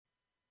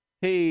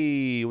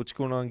Hey, what's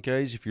going on,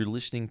 guys? If you're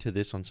listening to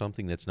this on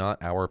something that's not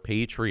our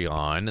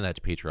Patreon, and that's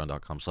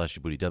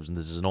patreon.com/yourbootydubs, and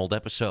this is an old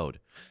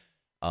episode.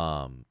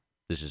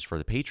 This is for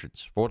the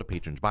patrons,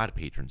 by the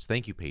patrons.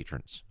 Thank you,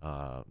 patrons.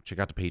 Check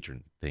out the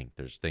patron thing.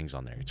 There's things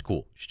on there. It's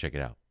cool. You should check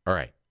it out. All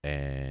right,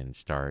 and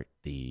start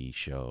the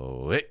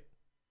show.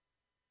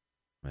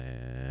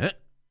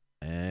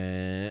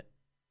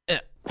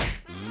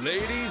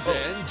 Ladies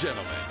and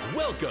gentlemen,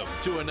 welcome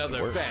to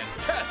another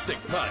fantastic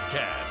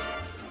podcast.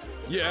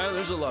 Yeah,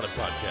 there's a lot of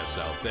podcasts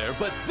out there,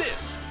 but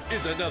this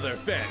is another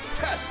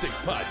fantastic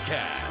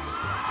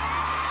podcast.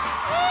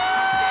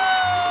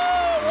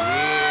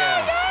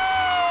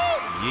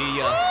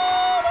 Yeah.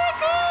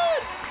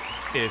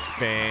 It's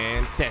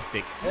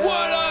fantastic.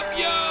 What up,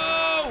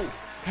 yo?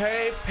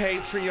 Hey,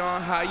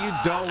 Patreon, how you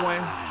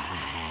doing?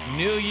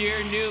 New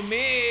year, new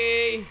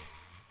me.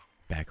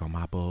 Back on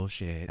my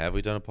bullshit. Have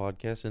we done a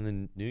podcast in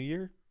the new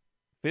year?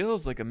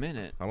 Feels like a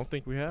minute. I don't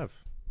think we have.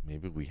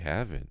 Maybe we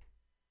haven't.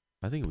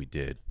 I think we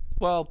did.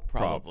 Well,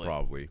 probably.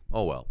 Probably.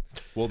 Oh, well.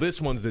 Well,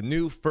 this one's the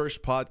new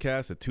first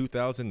podcast of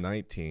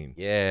 2019.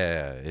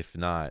 Yeah, if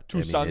not, I mean,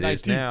 it is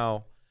 2019.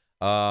 now.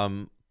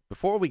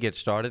 Before we get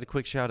started, a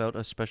quick shout out,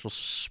 a special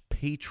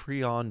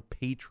Patreon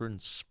patron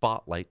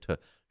spotlight to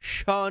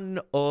Sean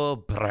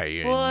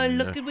O'Brien. Oh,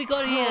 look what we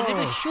got here. It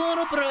was Sean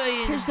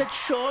O'Brien. Here's that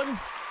Sean.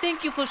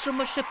 Thank you for so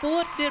much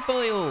support there,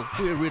 boyo.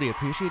 We really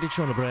appreciate it,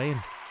 Sean O'Brien.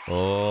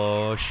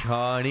 Oh,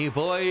 Shawnee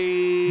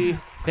boy,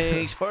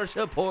 thanks for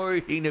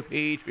supporting the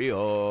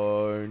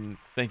Patreon.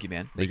 Thank you,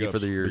 man. Thank you for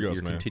your Big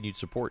ups, man. continued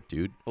support,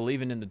 dude.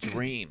 Believing in the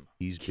dream.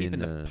 He's Keeping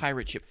been the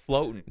pirate ship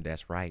floating.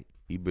 That's right.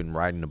 He's been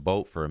riding a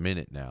boat for a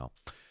minute now.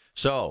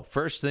 So,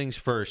 first things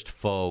first,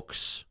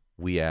 folks,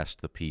 we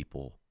asked the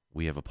people.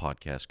 We have a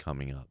podcast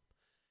coming up,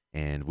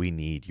 and we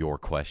need your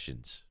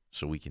questions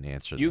so we can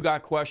answer them. You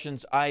got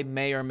questions. I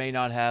may or may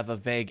not have a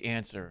vague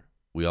answer.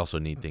 We also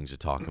need things to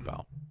talk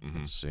about.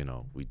 It's,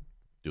 we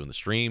doing the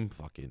stream,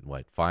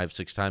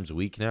 5-6 times a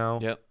week now.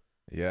 Yep.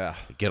 Yeah.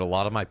 I get a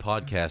lot of my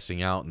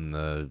podcasting out in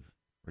the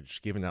We're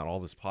just giving out all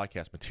this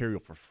podcast material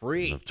for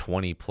free.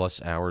 20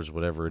 plus hours,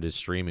 whatever it is,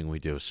 streaming we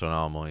do. So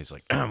now I'm always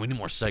like, we need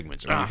more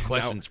segments. We need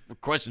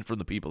questions from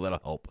the people. That'll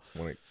help.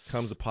 When it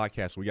comes to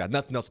podcasts, we got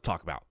nothing else to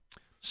talk about.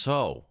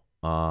 So,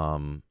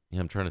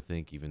 I'm trying to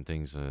think even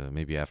things.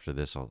 Maybe after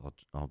this,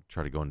 I'll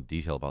try to go into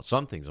detail about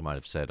some things I might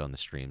have said on the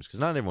streams because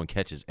not everyone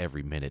catches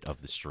every minute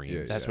of the stream.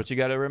 Yeah. That's what you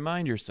got to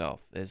remind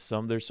yourself. There's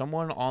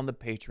someone on the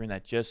Patreon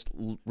that just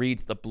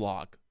reads the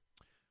blog.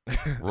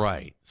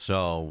 Right.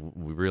 So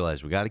we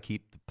realize we got to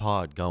keep the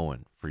pod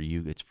going for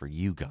you. It's for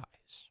you guys.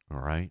 All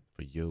right.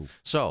 For you.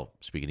 So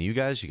speaking of you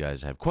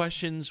guys have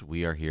questions.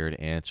 We are here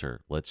to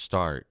answer. Let's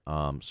start.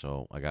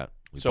 So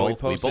we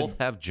both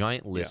have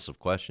giant lists of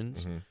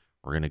questions. Mm-hmm.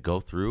 We're gonna go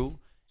through.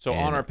 So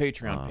And, on our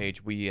Patreon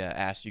page, we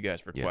asked you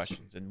guys for yes.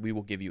 questions, and we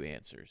will give you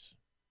answers.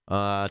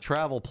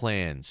 Travel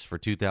plans for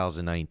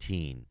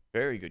 2019.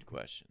 Very good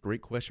question.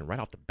 Great question right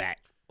off the bat.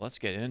 Let's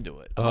get into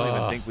it. I don't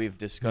even think we've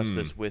discussed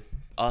this with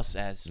us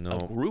as No.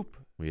 a group,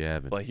 We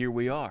haven't. but here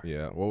we are.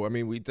 Yeah, well, I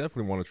mean, we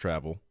definitely want to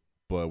travel,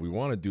 but we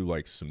want to do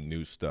like some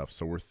new stuff.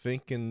 So we're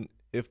thinking,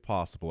 if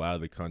possible, out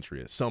of the country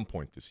at some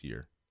point this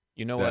year.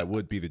 You know That what?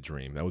 would be the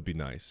dream. That would be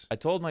nice. I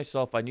told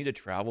myself I need to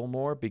travel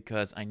more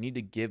because I need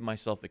to give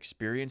myself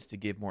experience to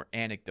give more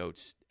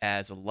anecdotes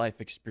as a life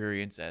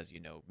experience, as,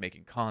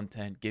 making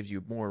content gives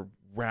you more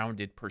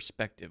rounded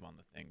perspective on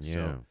the things. Yeah.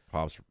 So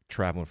Pops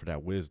traveling for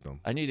that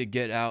wisdom. I need to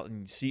get out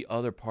and see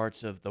other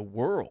parts of the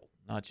world,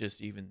 not just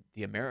even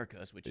the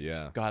Americas, which is,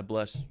 God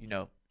bless,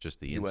 Just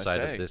the USA. inside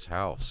of this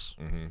house.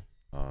 Mm-hmm.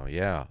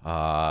 Yeah.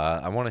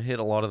 I want to hit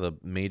a lot of the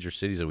major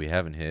cities that we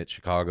haven't hit.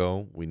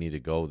 Chicago, we need to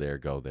go there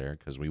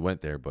because we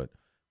went there, but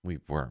we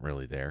weren't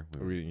really there.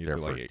 We were didn't get there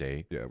to, for like, a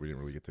day. Yeah, we didn't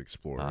really get to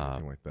explore or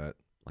anything like that.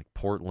 Like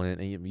Portland.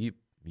 And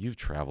you've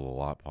traveled a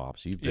lot,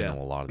 Pops. You've been Yeah. to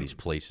a lot of these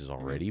places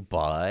already,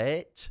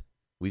 but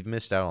we've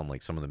missed out on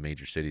like some of the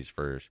major cities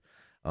first.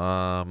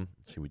 Let's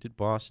see, we did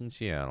Boston,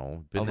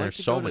 Seattle. Been I'd there like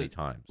to so go to many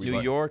times.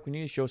 New York. We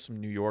need to show some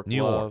New York New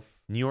York. love.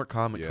 New York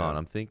Comic Con, Yeah.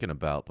 I'm thinking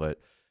about,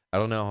 but I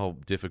don't know how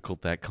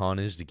difficult that con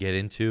is to get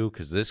into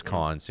because this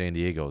con, San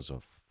Diego, is a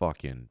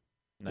fucking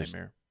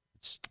Nightmare.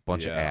 it's a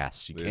bunch of Yeah,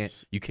 ass.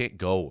 You can't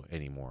go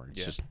anymore. It's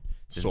Yeah. just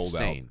it's Sold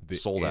insane. out. The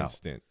Sold out.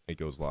 instant it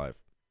goes live.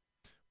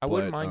 I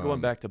wouldn't But, mind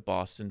going back to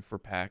Boston for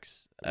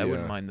PAX. I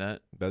wouldn't yeah. mind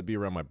that. That'd be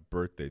around my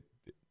birthday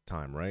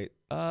time, right?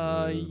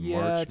 Yeah,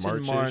 it's in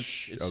March.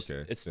 March-ish? It's,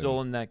 Okay, it's then-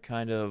 still in that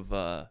kind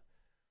of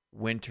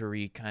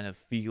wintry kind of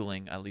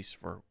feeling. At least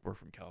we're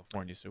from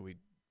California, so we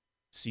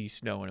see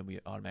snow and we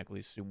automatically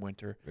assume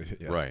winter.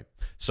 Yeah. Right.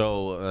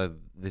 So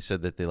they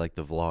said that they like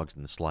the vlogs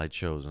and the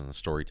slideshows and the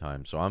story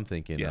time. So I'm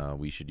thinking Yeah.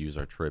 we should use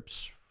our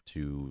trips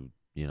to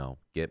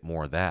get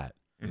more of that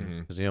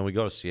Mhm. because we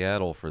go to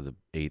Seattle for the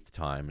 8th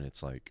time and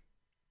it's like.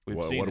 We've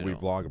What seen do it we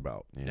all. vlog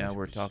about? Now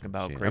we're talking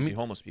about seen it. crazy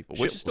homeless people,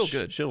 which is still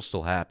good. Shit'll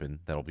still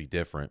happen. That'll be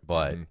different,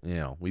 but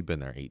Mhm. we've been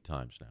there 8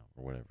 times now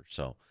or whatever.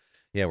 So,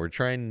 Yeah, we're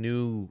trying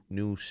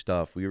new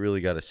stuff. We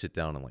really got to sit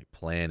down and like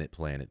plan it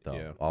though.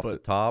 Yeah, Off the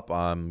top,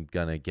 I'm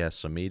gonna guess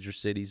some major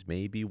cities,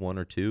 maybe 1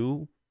 or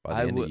 2 by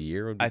the end of the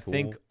year. Would be cool.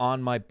 think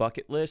on my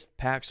bucket list,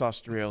 PAX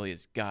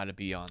Australia's got to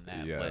be on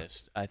that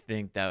list. I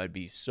think that would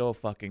be so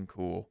fucking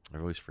cool. I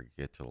always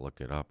forget to look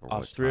it up. Or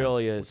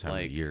Australia what is time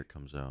like of year it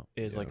comes out.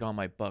 Is like on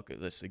my bucket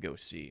list to go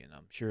see, and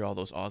I'm sure all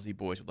those Aussie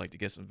boys would like to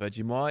get some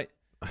Vegemite.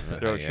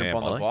 Throw shrimp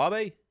on the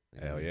barbie.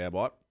 Hell yeah,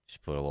 boy.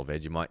 Just put a little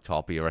Vegemite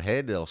top of your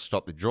head. It'll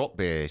stop the drop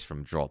bears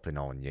from dropping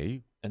on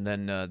you. And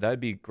then that'd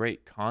be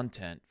great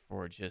content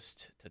for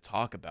just to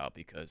talk about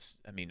because,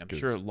 I mean, I'm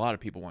sure a lot of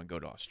people want to go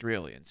to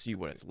Australia and see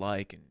what it's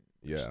like. And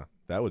Yeah,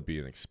 that would be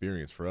an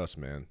experience for us,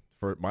 man.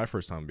 For my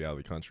first time to be out of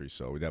the country,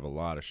 so we'd have a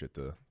lot of shit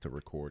to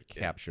record,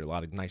 capture, a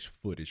lot of nice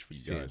footage for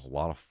you See guys. a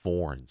lot of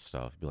foreign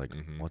stuff. Be like,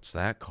 what's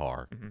that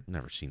car?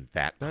 Never seen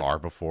that car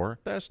before.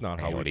 That's not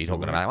Hey, how what are we you do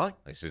talking it. about?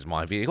 Like, this is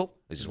my vehicle.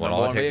 This is what number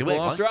I'll one take you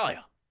vehicle with. in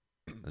Australia.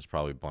 There's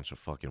probably a bunch of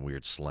fucking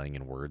weird slang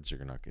and words.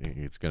 You're not.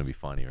 It's gonna be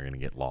funny. You're gonna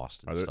get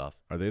lost and stuff.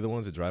 Are they the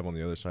ones that drive on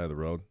the other side of the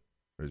road?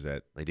 Or is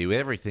that They do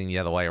everything the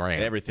other way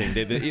around. everything?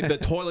 The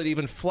toilet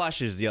even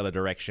flushes the other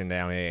direction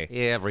down here.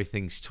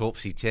 Everything's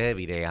topsy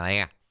turvy down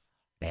here.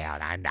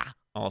 Down under.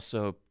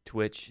 Also,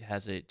 Twitch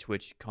has a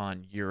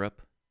TwitchCon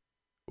Europe.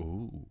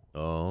 Ooh.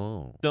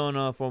 Oh. Don't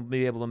know if we'll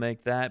be able to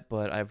make that,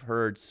 but I've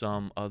heard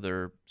some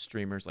other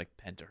streamers like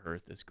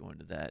Pentahearth is going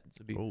to that.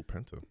 So it'd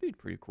Penta. be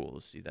pretty cool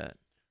to see that.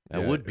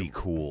 That Yeah, would be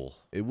cool.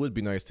 It would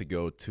be nice to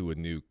go to a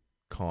new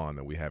con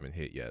that we haven't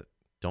hit yet.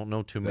 Don't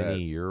know too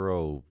many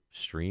Euro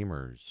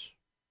streamers.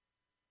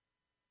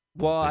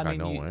 Well, think I I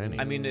mean, know any.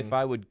 I mean, if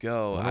I would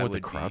go, I don't know I what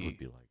would the crowd would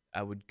be like.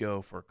 I would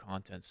go for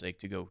content's sake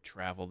to go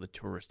travel the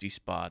touristy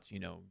spots. You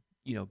know,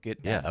 get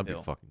Yeah, that that'd feel.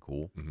 be fucking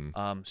cool.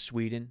 Mm-hmm.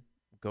 Sweden,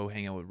 go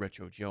hang out with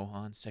Retro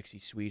Johan, Sexy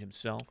Swede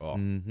himself. Oh,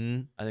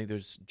 Mm-hmm. I think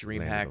there's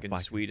Land of DreamHack the in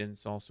Vikings. Sweden.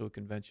 It's also a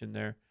convention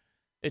there.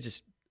 It's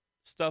just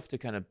stuff to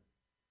kind of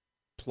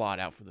plot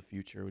out for the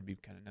future would be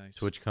kind of nice.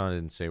 TwitchCon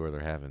didn't say where they're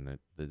having it.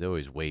 They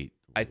always wait.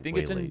 I think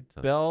way it's in late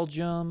to-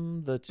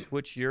 Belgium, the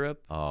Twitch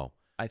Europe. Oh,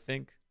 I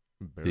think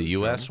the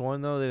U.S.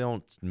 one though, they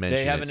don't mention.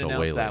 they haven't it till way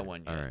announced that later.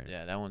 one yet. All right.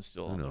 Yeah, that one's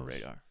still Who on the knows?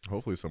 radar.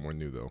 Hopefully somewhere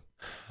new though.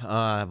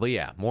 But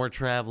yeah, more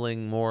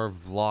traveling, more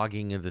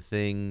vlogging of the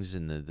things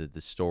and the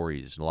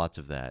stories, lots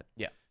of that.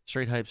 Yeah.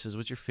 Straight Hype says,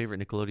 "What's your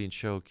favorite Nickelodeon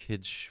show,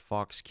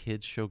 Fox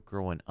Kids show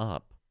growing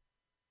up?"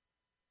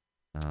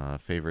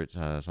 Favorite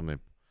something.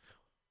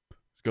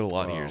 It's got a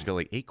lot here. It's got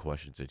like 8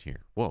 questions in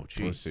here. Whoa, Let's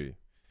jeez. see.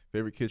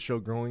 Favorite kids show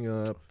growing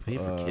up.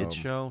 Favorite kids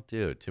show,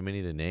 dude. Too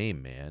many to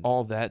name, man.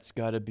 All that's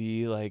got to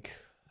be like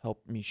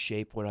helped me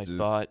shape what I Just-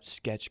 thought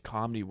sketch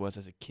comedy was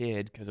as a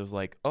kid because it was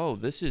like, oh,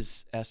 this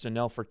is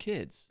SNL for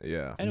kids.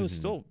 Yeah. And it was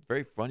still a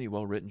very funny,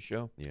 well written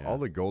show. Yeah. All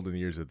the golden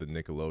years of the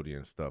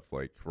Nickelodeon stuff,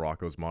 like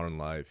Rocco's Modern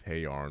Life,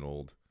 Hey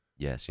Arnold,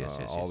 yes,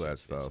 all that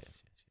stuff.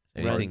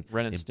 Anything.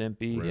 Ren and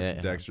Stimpy.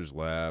 Yeah. Dexter's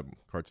Lab,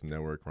 Cartoon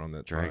Network around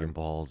that Dragon time.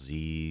 Ball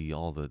Z,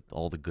 all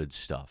the good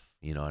stuff.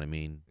 You know what I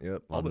mean?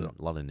 Yep. A lot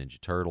of Ninja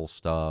Turtle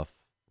stuff.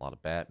 A lot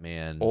of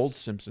Batman. Old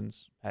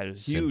Simpsons had a huge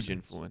Simpsons.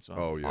 influence on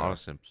Oh A yeah. lot of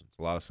Simpsons.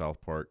 A lot of South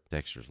Park.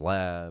 Dexter's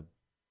Lab,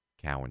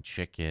 Cow and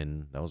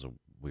Chicken. That was a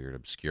weird,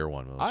 obscure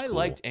one. But it was I cool.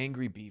 liked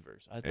Angry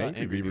Beavers. I thought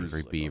Angry Beavers.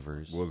 Angry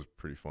Beavers. Was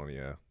pretty funny,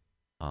 yeah.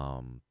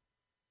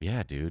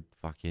 Yeah, dude.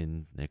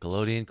 Fucking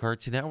Nickelodeon,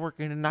 Cartoon Network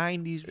in the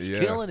 90s was Yeah,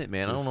 killing it,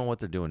 man. I don't just- know what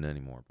they're doing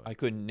anymore. But I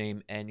couldn't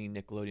name any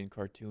Nickelodeon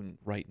cartoon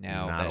right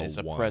now Not that a is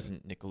a one.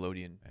 present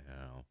Nickelodeon.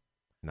 know.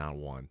 Not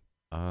one.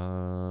 But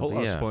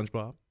Yeah. yeah.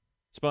 SpongeBob.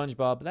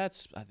 SpongeBob,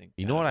 that's, I think.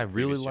 You know what I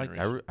really previous like?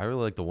 generation. I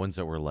really like the ones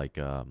that were like,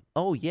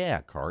 oh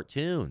yeah,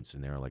 cartoons,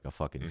 and they were like a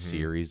fucking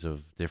series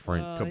of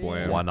different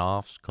Kablam.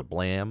 one-offs.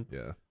 Kablam.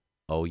 Yeah.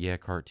 Oh yeah,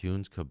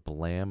 cartoons.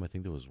 Kablam. I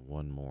think there was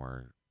one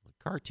more.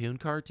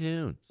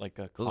 Cartoons. Like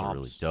a Those are really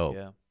Cops, dope.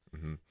 Yeah.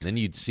 Mm-hmm. Then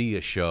you'd see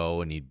a show,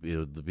 and it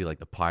would be like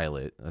the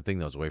pilot. I think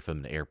that was a way for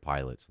them to air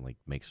pilots and like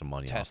make some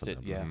money Test off of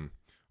it, them.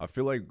 yeah. I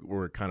feel like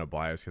we're kind of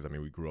biased because I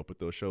mean we grew up with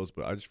those shows,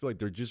 but I just feel like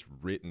they're just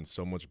written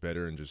so much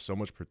better and just so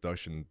much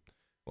production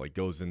like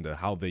goes into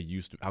how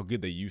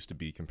good they used to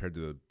be compared to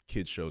the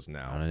kids shows I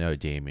now. don't know,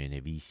 Damien.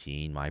 Have you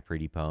seen My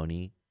Pretty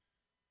Pony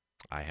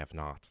I have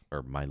not.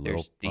 or My There's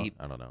Little? deep-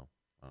 I don't know.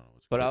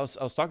 What's But called.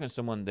 I was talking to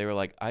someone. They were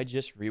like, I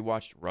just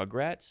rewatched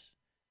Rugrats,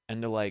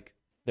 and they're like,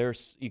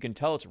 you can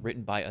tell it's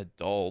written by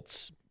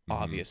adults,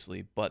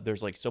 obviously, but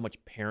there's like so much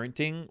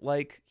parenting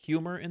like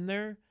humor in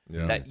there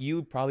Yeah. that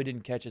you probably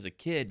didn't catch as a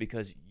kid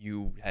because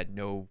you had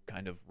no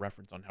kind of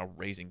reference on how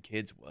raising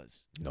kids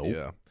was.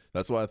 Yeah,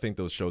 that's why I think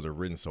those shows are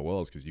written so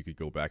well is because you could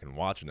go back and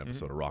watch an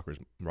episode of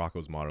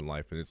Rocco's Modern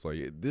Life, and it's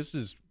like this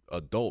is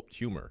adult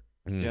humor,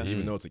 Yeah.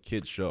 even though it's a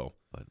kids show.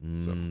 But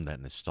that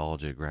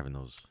nostalgia, grabbing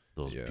those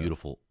Yeah.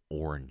 beautiful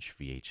orange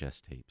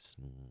VHS tapes.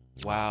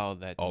 Wow,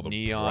 that Oh, the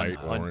neon bright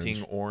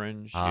hunting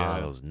orange. Ah,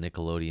 yeah. those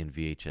Nickelodeon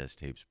VHS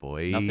tapes,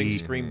 boy. Nothing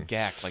screamed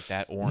gack like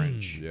that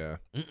orange. Yeah,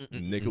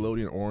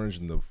 Nickelodeon orange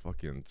and the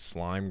fucking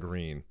slime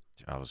green.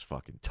 I was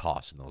fucking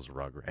tossing those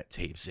Rugrat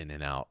tapes in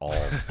and out all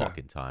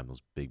fucking time.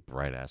 Those big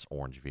bright ass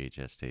orange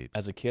VHS tapes.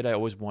 As a kid, I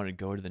always wanted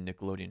to go to the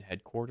Nickelodeon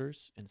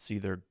headquarters and see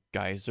their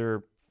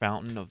geyser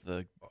fountain of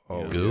the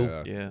Oh, Goo?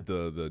 Yeah.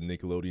 The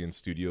Nickelodeon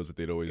studios that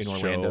they'd always In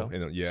show. Orlando?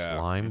 And, yeah.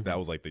 Slime? That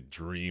was like the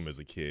dream as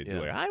a kid. You're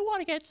Yeah. like, I want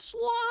to get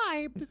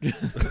slimed.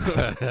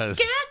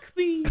 Gack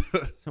me.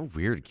 So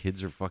weird.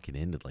 Kids are fucking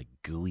into like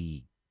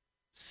gooey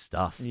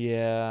stuff.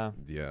 Yeah.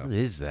 Yeah. What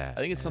is that?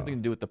 I think it's something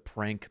to do with the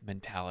prank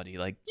mentality.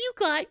 Like, you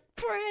got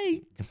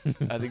pranked.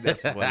 I think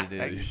that's what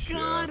it is.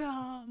 Got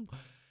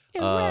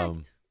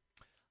him.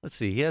 Let's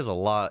see. He has a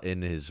lot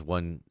in his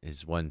one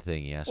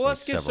thing. He asked. Well, like,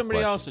 let's give several somebody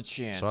else a questions.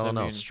 chance. So I don't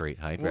know. mean, Straight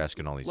hype. well,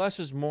 asking all these. less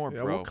is more,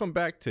 Yeah, bro. we'll come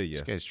back to you.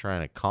 This guy's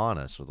trying to con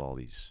us with all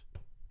these.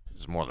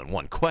 There's more than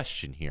one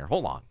question here.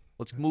 Hold on.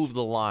 Let's move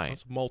the line.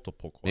 That's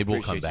multiple questions. Maybe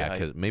we'll come Appreciate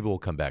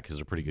you, back because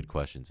they're pretty good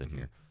questions in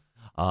here.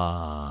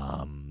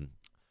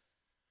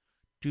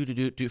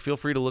 Do feel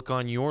free to look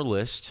on your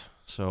list.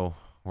 So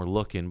we're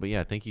looking, but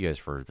yeah, thank you guys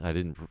for. I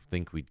didn't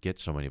think we'd get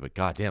so many, but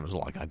goddamn, there's a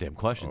lot of goddamn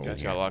questions. You in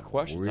guys here. got a lot of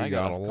questions. We I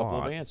got got a a couple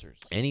lot. of answers.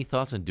 Any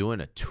thoughts on doing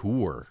a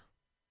tour?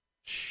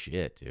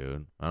 Shit,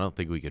 dude. I don't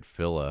think we could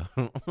fill a.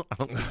 I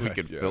don't think we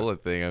could Yeah. fill a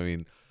thing. I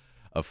mean,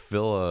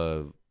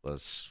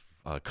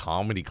 a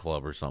comedy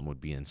club or something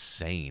would be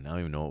insane. I don't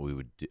even know what we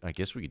would do. I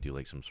guess we could do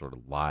like some sort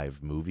of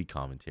live movie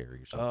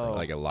commentary or something. Oh,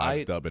 Like a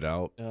live dub it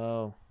out.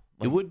 Oh.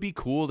 It would be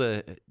cool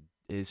to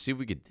see if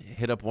we could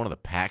hit up one of the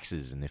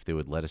PAXs and if they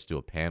would let us do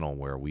a panel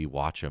where we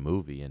watch a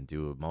movie and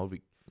do a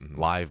movie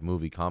live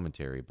movie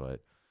commentary.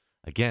 But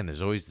again,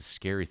 there's always the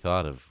scary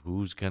thought of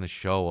who's gonna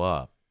show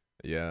up.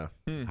 Yeah.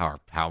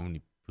 How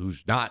many?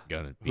 Who's not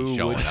gonna be Who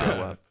showing would up?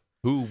 show up?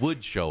 Who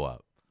would show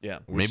up? Yeah.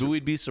 Maybe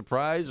we'd be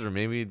surprised, or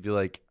maybe it'd be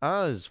like,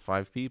 there's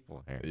 5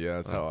 people here. Yeah,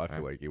 that's how I feel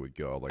okay. like it would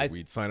go. Like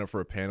we'd sign up for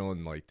a panel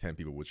and like 10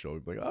 people would show.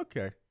 We'd be like,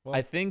 okay. Well,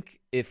 I think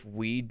if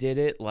we did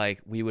it,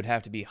 like, we would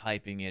have to be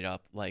hyping it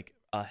up, like,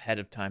 ahead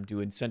of time to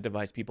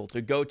incentivize people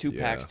to go to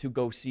PAX to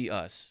go see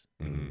us,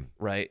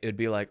 right? It'd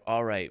be like,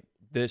 all right,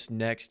 this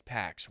next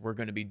PAX, we're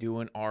going to be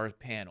doing our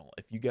panel.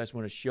 If you guys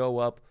want to show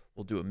up,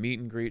 we'll do a meet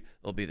and greet.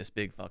 It'll be this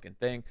big fucking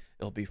thing.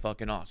 It'll be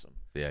fucking awesome.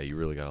 Yeah, you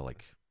really gotta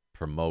like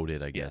promote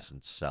it, I guess,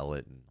 and sell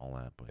it and all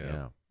that. But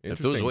Yeah. if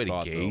there was a way to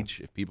Interesting thought,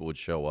 gauge if people would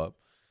show up,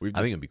 we've I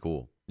think just- it'd be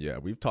cool. yeah,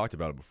 we've talked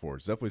about it before.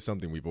 It's definitely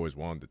something we've always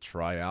wanted to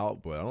try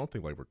out, but I don't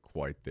think like we're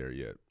quite there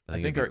yet. I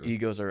think it'd our be-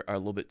 egos are a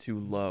little bit too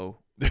low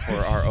for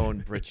our own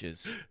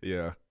britches.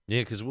 Yeah.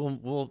 Yeah, because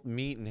we'll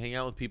meet and hang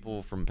out with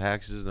people from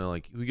PAXs, and they're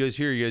like, "You guys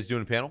here? You guys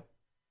doing a panel?"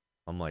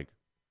 I'm like,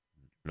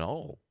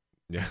 "No."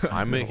 Yeah.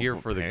 I'm here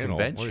No, for the panel.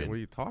 convention. What are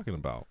you talking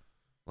about?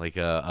 Like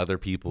other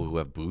people who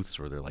have booths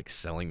where they're like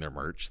selling their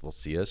merch, they'll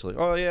see us like,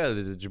 "Oh yeah,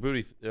 the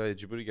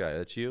Djibouti guy,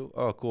 that's you?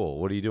 Oh cool.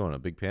 What are you doing? A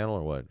big panel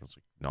or what?" I was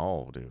like,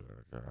 "No, dude.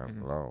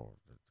 No."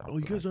 Oh,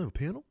 you guys have a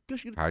panel? You guys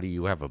should- How do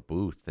you have a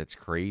booth? That's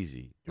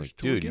crazy. You Like, should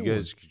totally dude, you get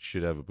guys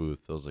should have a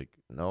booth. I was like,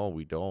 no,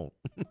 we don't.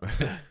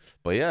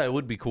 But yeah, it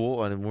would be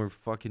cool. And we're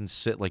fucking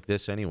sit like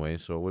this anyway,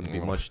 so it wouldn't be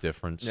Oh. much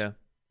difference. Yeah.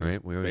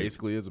 Right? We always,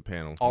 Basically is a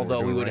panel.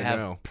 Although we would right have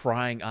now.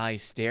 prying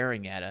eyes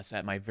staring at us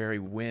at my very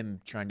whim,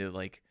 trying to,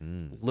 like,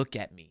 look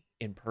at me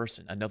in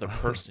person, another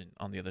person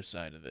on the other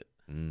side of it.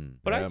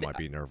 But that might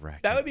be nerve wracking.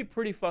 That would be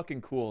pretty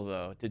fucking cool,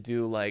 though, to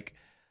do, like,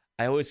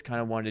 I always kind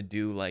of wanted to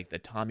do, like, the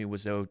Tommy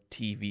Wiseau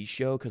TV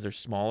show because they're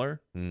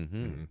smaller,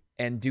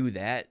 and do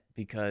that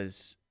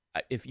because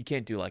if you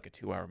can't do, like, a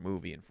 2-hour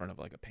movie in front of,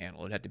 like, a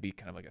panel, it'd have to be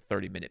kind of like a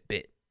 30-minute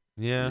bit.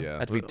 Yeah. Yeah.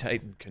 Have to be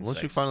tight and concise.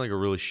 Unless you find like a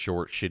really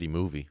short, shitty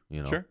movie,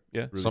 you know. Sure,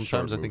 yeah. Really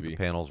Sometimes I short think the movie.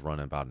 panels run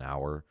about an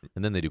hour,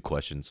 and then they do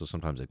questions, so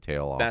sometimes they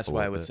tail off. That's a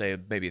why I little would bit. say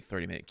maybe a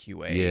 30-minute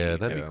QA. Yeah, that'd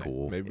type be of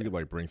cool. Maybe we could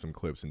like bring some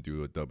clips and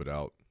do a dub it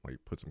out, like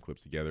put some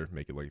clips together,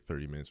 make it like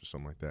 30 minutes or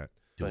something like that.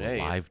 Do But a hey,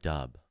 live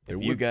dub. If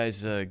It you would-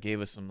 guys gave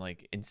us some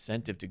like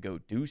incentive to go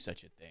do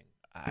such a thing,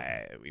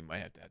 we might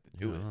have to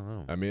do I it. don't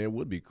know. I mean, it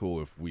would be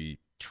cool if we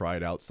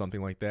tried out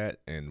something like that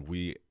and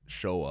we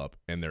show up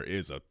and there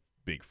is a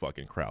big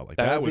fucking crowd. Like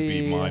that That'd would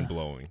be be- mind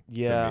blowing.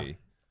 yeah. To me.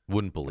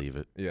 Wouldn't believe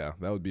it. Yeah,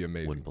 that would be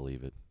amazing. Wouldn't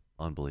believe it.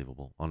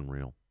 Unbelievable.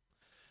 Unreal.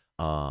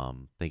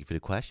 Thank you for the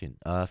question.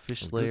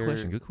 Fish Slayer.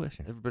 Good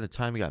question. Ever been a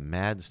time you got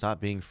mad and stopped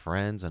being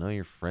friends? I know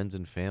you're friends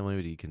and family,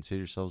 but do you consider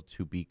yourselves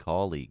to be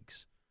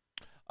colleagues?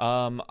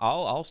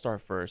 I'll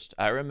start first.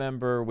 I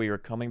remember we were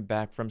coming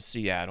back from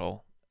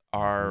Seattle.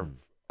 Or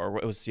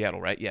it was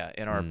Seattle, right? Yeah,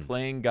 and our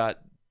plane got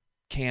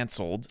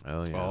canceled.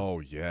 Oh yeah. Oh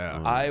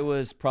yeah. I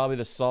was probably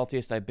the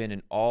saltiest I've been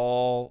in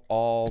all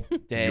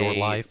day Your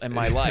life? in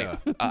my life.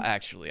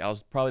 Actually, I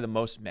was probably the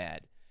most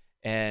mad,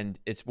 and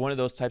it's one of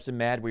those types of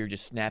mad where you're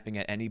just snapping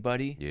at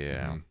anybody.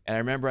 Yeah. And I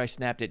remember I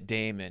snapped at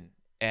Damon,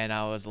 and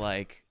I was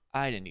like,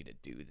 I didn't need to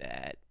do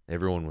that.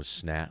 Everyone was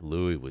snapped.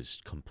 Louis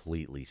was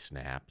completely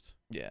snapped.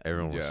 Yeah.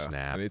 Everyone was Yeah,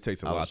 snapped. and it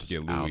takes a I lot was to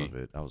just get out Louis of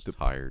it. I was to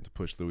tired.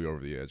 push Louis over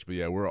the edge. But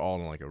yeah, we're all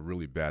in like a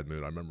really bad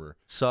mood. I remember.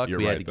 Sucked. You're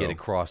We had right, to get though.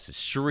 across the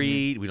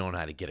street. We don't know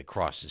how to get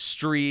across the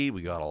street.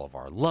 We got all of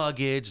our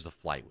luggage. The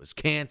flight was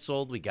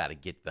canceled. We got to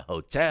get to the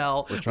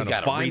hotel. We're trying we to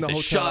got find read the the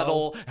hotel.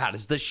 shuttle. How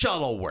does the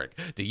shuttle work?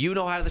 Do you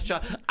know how the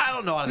shuttle? I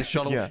don't know how the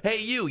shuttle. Yeah.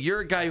 Hey, you're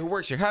a guy who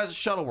works here. How does the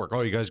shuttle work?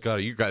 Oh, you guys got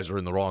it. You guys are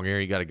in the wrong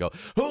area. You got to go.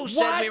 Who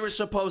said we were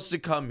supposed to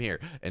come here?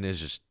 And it's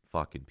just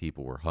fucking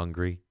people were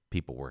hungry.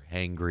 People were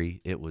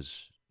hangry. It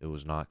was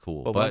not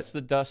cool. But once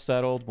the dust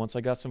settled, once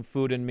I got some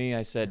food in me,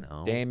 I said,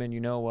 know. Damon, you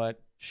know what?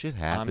 shit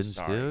happens,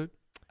 sorry. dude.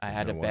 I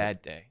had know a what?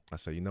 bad day. I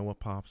say, you know what,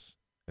 pops?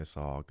 It's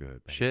all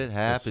good. baby. Shit It's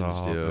happens,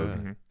 all dude. good.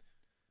 Mhm.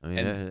 I mean,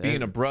 And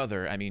being a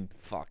brother, I mean,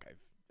 fuck, I've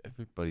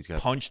everybody's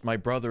got punched my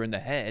brother in the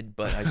head,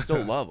 but I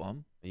still love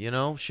him.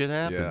 shit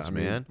happens, Yeah, I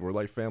mean, man. we're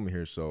like family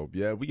here, so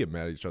yeah, we get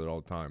mad at each other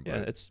all the time. Yeah,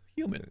 But it's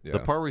human. yeah. The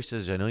part where he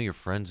says, "I know you're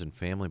friends and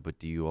family, but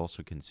do you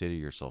also consider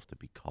yourself to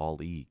be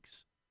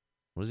colleagues?"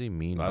 What does he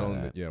mean by I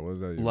don't. that? Yeah, what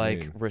does that even Like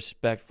mean?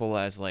 respectful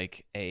as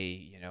like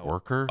a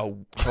Worker? a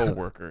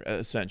co-worker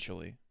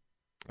essentially.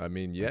 I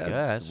mean, yeah,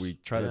 guess, we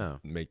try yeah. to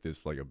make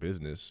this like a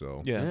business.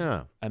 So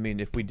Yeah. I mean,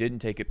 if we didn't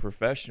take it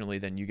professionally,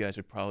 then you guys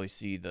would probably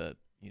see the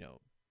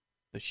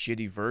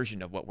shitty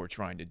version of what we're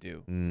trying to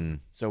do. Mm.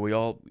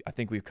 So I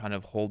think we've kind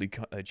of hold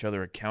each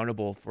other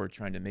accountable for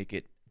trying to make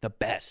it the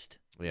best.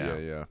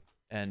 yeah.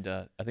 And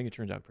I think it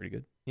turns out pretty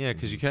good. Yeah,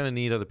 because you kind of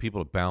need other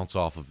people to bounce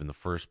off of in the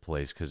first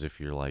place. Because if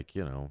you're like,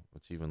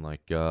 it's even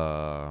like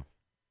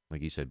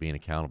you said, being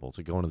accountable. It's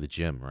like going to the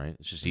gym, right?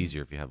 It's just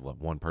easier if you have like,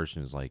 one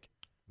person who's like,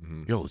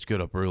 Mhm. yo, let's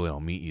get up early. I'll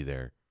meet you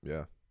there.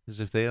 Yeah. Because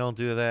if they don't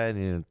do that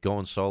and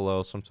going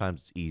solo,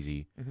 sometimes it's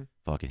easy. Mhm.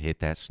 Fucking hit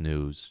that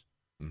snooze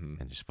hmm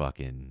and just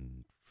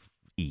fucking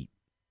eat.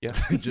 Yeah.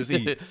 Just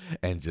eat.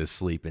 and just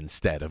sleep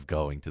instead of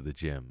going to the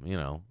gym.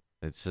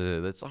 It's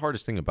that's the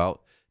hardest thing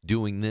about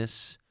doing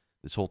this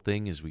whole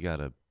thing is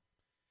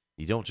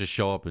you don't just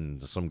show up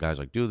and some guys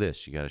like do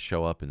this. You got to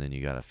show up and then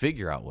you got to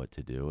figure out what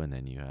to do and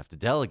then you have to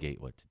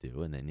delegate what to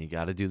do and then you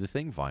got to do the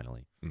thing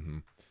finally. hmm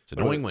It's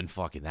annoying when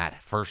fucking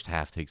that first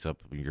half takes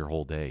up your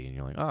whole day and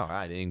you're like, oh,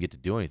 I didn't get to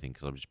do anything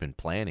because I've just been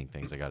planning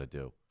things I got to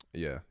do.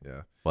 Yeah.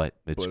 Yeah. But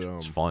it's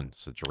But, fun.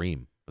 It's a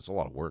dream. It's a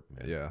lot of work,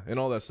 man. Yeah, and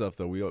all that stuff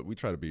though. We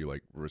try to be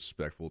like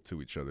respectful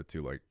to each other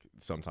too. Like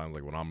sometimes,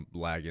 like when I'm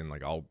lagging,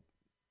 like I'll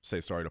say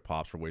sorry to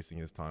Pops for wasting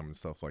his time and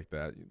stuff like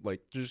that.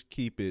 Like just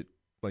keep it,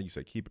 like you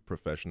said, keep it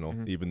professional.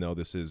 Mhm. Even though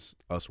this is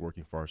us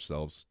working for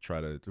ourselves,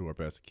 try to do our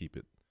best to keep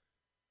it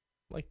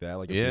like that,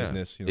 like a Yeah.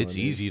 business. You know It's what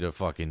I mean? easy to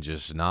fucking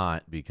just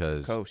not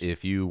because Coast.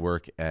 if you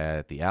work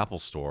at the Apple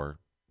store,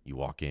 you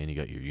walk in, you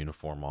got your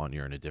uniform on,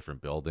 you're in a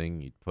different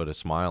building, you put a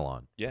smile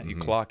on. Yeah, you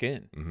Mhm. clock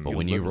in. Mhm. But You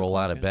when you literally roll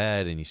out clock of in.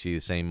 bed and you see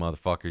the same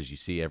motherfuckers you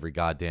see every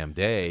goddamn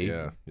day,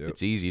 Yeah, yep.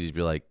 it's easy to just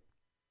be like,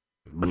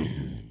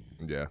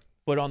 Yeah,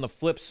 But on the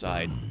flip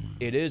side,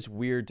 it is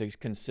weird to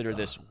consider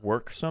this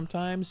work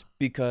sometimes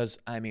because,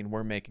 I mean,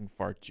 we're making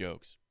fart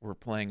jokes. We're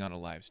playing on a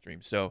live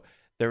stream. So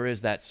there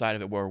is that side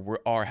of it where we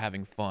are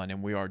having fun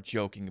and we are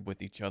joking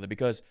with each other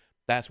because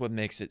that's what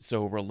makes it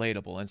so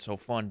relatable and so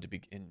fun to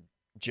be in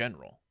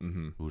general.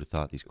 hmm who would have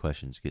thought these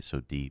questions get so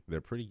deep?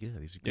 they're pretty good.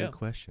 These are good Yeah.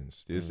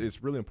 questions.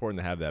 It's really important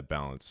to have that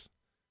balance,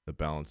 the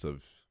balance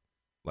of,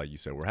 like you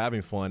said, we're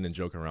having fun and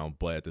joking around,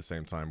 but at the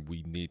same time,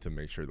 we need to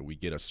make sure that we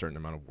get a certain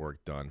amount of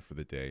work done for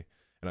the day.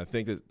 And I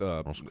think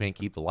that Also can't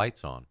keep the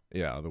lights on.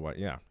 yeah, otherwise,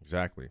 yeah,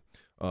 exactly.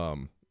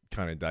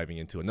 Kind of diving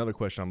into another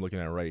question I'm looking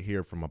at right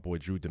here from my boy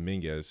Drew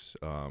Dominguez,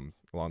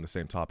 along the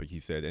same topic. He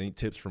said, any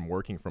tips from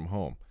working from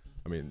home?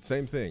 I mean,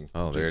 same thing.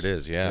 Oh, there it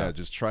is, yeah.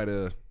 just try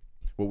to,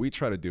 what we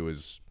try to do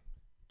is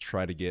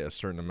try to get a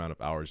certain amount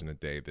of hours in a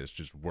day that's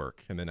just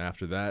work. And then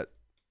after that,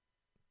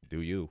 do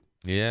you.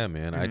 Yeah,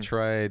 man. I Mhm.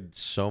 tried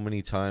so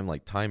many times.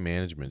 Like, time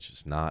management's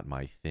just not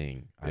my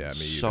thing. I'm Yeah, me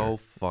so either.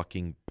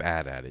 fucking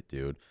bad at it,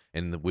 dude.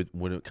 And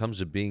when it comes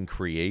to being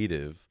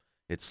creative,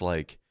 it's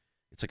like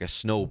a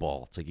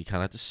snowball. It's like you kind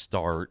of have to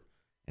start,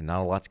 and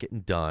not a lot's getting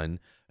done.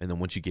 And then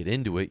once you get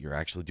into it, you're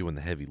actually doing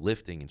the heavy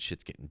lifting, and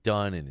shit's getting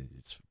done. And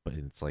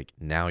it's like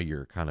now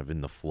you're kind of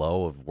in the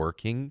flow of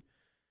working,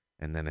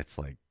 and then it's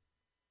like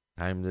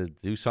time to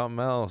do something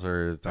else,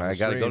 or Time I to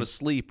gotta go to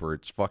stream. sleep, or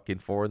it's fucking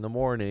 4 a.m,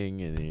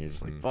 and you're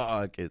just like, Mhm.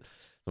 fuck it.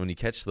 So when you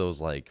catch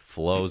those like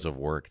flows of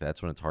work,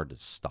 that's when it's hard to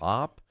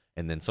stop,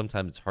 and then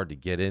sometimes it's hard to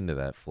get into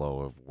that flow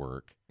of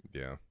work.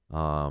 Yeah.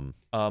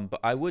 But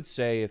I would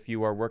say if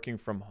you are working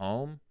from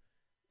home,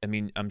 I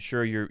mean, I'm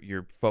sure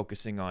you're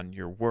focusing on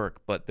your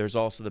work, but there's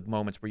also the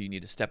moments where you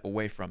need to step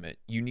away from it.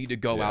 You need to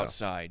go Yeah.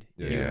 outside.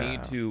 You Yeah.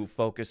 need to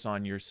focus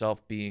on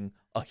yourself being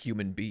a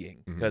human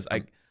being. Mhm. Because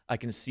I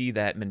can see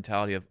that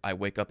mentality of I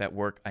wake up at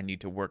work, I need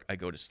to work, I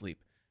go to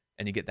sleep.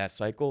 And you get that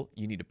cycle,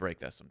 you need to break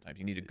that sometimes.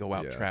 You need to go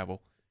out, Yeah.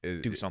 travel,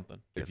 It- do it-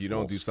 something. If Gets you a don't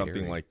little do something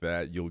scary. like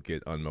that, you'll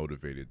get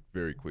unmotivated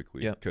very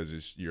quickly. Yeah.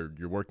 Because you're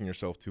working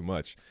yourself too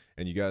much,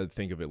 and you got to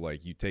think of it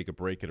like you take a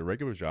break at a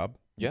regular job.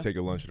 You Yeah. take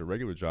a lunch at a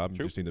regular job.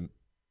 True. You just need to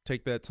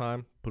take that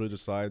time, put it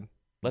aside.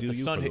 Let do the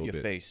you sun for a hit little your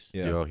bit. face.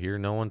 Yeah. Yo, here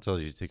no one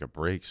tells you to take a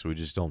break, so we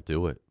just don't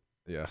do it.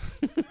 Yeah.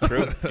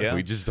 True. Yeah.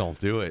 We just don't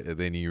do it. And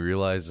then you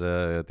realize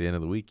at the end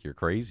of the week you're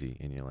crazy,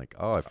 and you're like,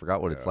 oh, I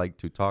forgot what it's like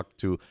to talk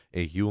to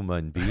a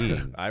human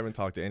being. I haven't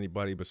talked to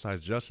anybody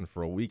besides Justin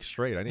for a week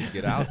straight. I need to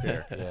get out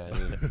there. Yeah, I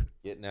mean,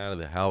 getting out of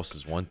the house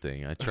is one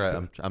thing.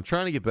 I'm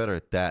trying to get better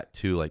at that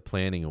too, like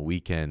planning a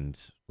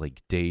weekend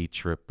like day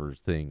trip or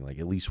thing, like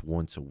at least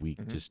once a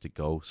week just to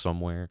go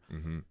somewhere.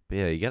 Mm-hmm. But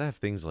yeah, you gotta have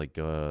things like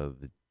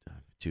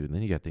dude, and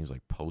then you got things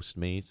like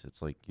Postmates. It's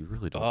like you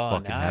really don't Oh,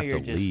 fucking now have you're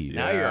to just leave.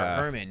 now you're a Yeah.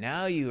 hermit.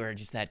 Now you are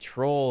just that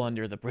troll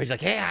under the bridge.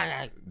 Like,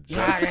 hey,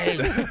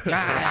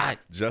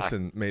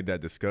 Justin made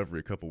that discovery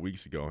a couple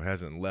weeks ago and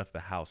hasn't left the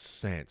house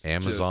since.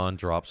 Amazon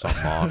drops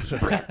something off,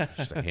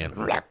 just a hand.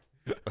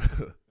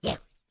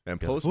 And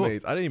Guess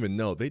Postmates, I didn't even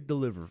know they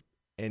deliver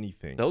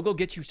anything. they'll go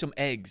get you some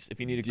eggs if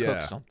you need to Yeah.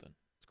 cook something.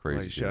 It's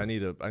crazy. Like, shit,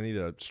 I need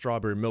a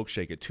strawberry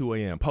milkshake at 2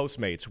 a.m.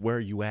 Postmates, where are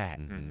you at?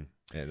 Mhm.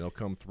 And they'll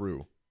come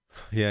through.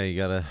 Yeah, you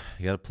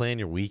gotta plan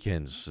your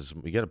weekends.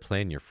 You gotta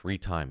plan your free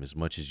time as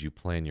much as you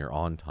plan your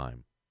on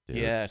time. Dude.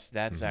 Yes,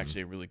 that's Mhm.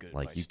 actually really good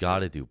Like advice. you too.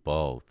 gotta do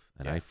both,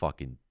 and Yeah. I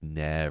fucking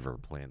never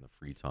plan the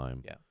free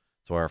time. Yeah.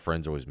 That's why our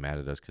friends are always mad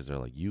at us because they're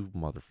like, "You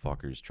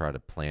motherfuckers try to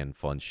plan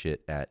fun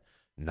shit at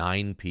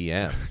 9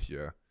 p.m.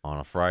 Yeah. on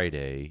a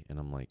Friday," and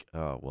I'm like,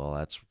 "Oh, well,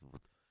 it's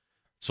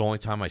the only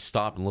time I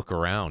stop and look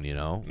around." You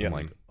know, Yeah. I'm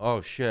like,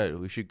 "Oh shit,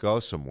 we should go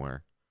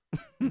somewhere.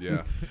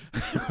 Yeah.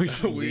 We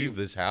should leave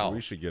this house."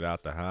 We should get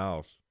out the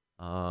house.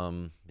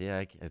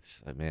 Yeah,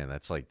 it's man,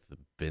 that's like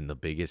been the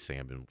biggest thing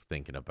I've been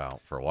thinking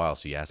about for a while.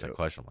 So you asked that Yep.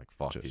 question, I'm like,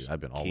 fuck, Just dude, I've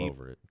been all keep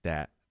over it.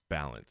 That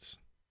balance.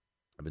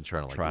 I've been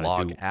trying to like try to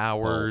log do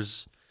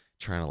hours,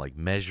 trying to like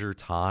measure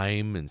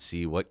time and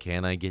see what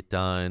can I get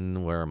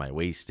done, where am I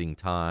wasting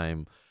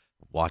time.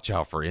 Watch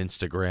out for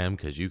Instagram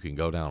because you can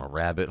go down a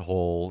rabbit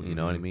hole. You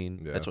know what I Mhm.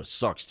 mean? Yeah. That's what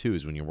sucks too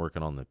is when you're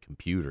working on the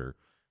computer.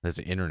 There's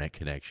an internet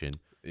connection.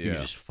 You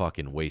Yeah. just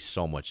fucking waste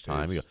so much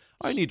time. You go, It's-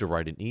 I need to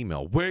write an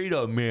email. Wait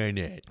a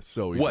minute.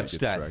 So easy to What's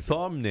get that distracted.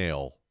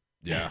 thumbnail?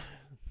 Yeah.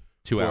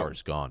 2 Well,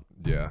 hours gone.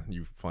 Yeah.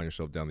 You find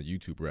yourself down the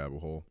YouTube rabbit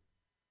hole.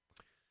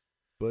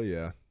 But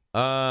yeah.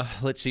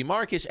 Let's see.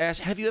 Marcus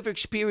asks, have you ever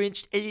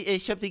experienced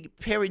something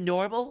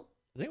paranormal?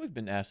 I think we've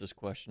been asked this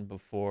question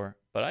before,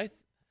 but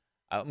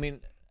I mean,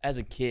 as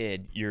a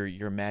kid, your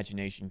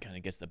imagination kind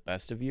of gets the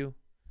best of you.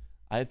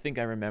 I think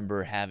I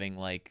remember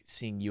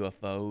seeing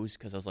UFOs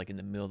because I was like in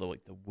the middle of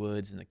like the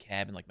woods in the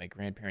cabin, like my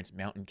grandparents'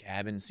 mountain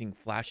cabin, seeing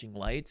flashing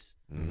lights.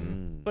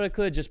 Mm. But it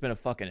could have just been a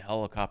fucking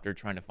helicopter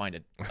trying to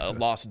find a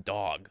lost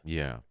dog.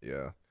 Yeah.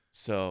 Yeah.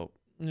 So,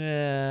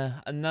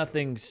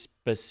 nothing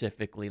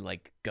specifically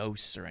like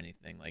ghosts or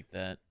anything like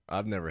that.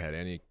 I've never had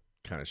any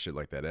kind of shit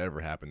like that ever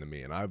happen to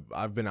me, and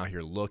I've been out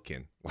here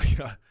looking. Like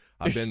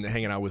I've been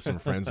hanging out with some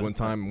friends. One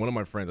time, one of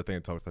my friends, I think I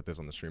talked about this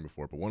on the stream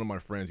before, but one of my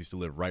friends used to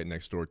live right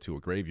next door to a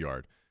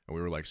graveyard, and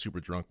we were like super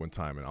drunk one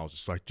time, and I was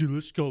just like, dude,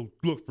 let's go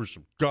look for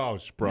some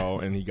ghosts, bro.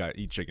 And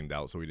he chickened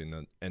out, so he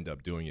didn't end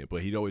up doing it.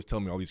 But he'd always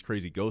tell me all these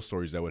crazy ghost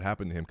stories that would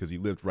happen to him because he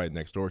lived right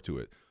next door to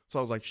it. So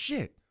I was like,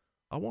 shit,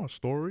 I want a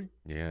story,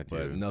 Yeah,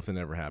 but dude. nothing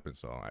ever happened.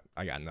 So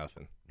I got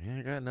nothing. Yeah,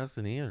 I got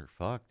nothing either.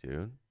 Fuck,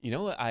 dude. You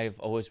know what I've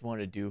always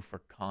wanted to do for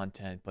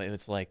content, but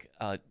it's like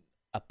a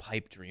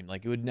pipe dream.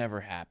 Like it would never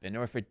happen,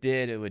 or if it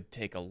did, it would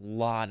take a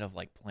lot of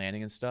like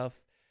planning and stuff.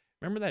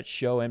 Remember that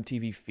show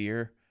MTV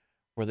Fear,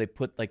 where they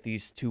put like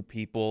these two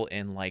people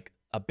in like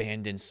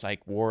abandoned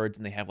psych wards,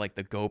 and they have like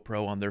the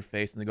GoPro on their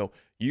face, and they go,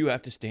 "You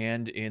have to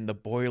stand in the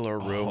boiler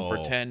room for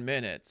Oh. 10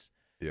 minutes."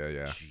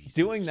 Yeah. Jesus,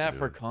 Doing that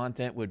for dude.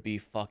 content would be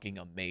fucking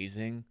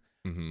amazing.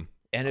 Mm-hmm.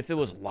 And if it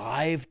was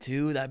live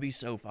too, that'd be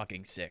so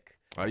fucking sick.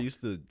 I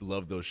used to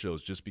love those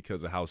shows just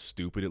because of how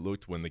stupid it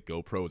looked when the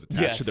GoPro was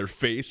attached Yes. to their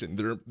face and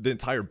the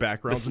entire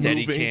background's The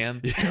steady moving.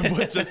 cam. Yeah,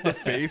 but just the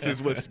face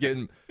is what's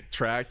getting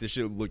tracked. The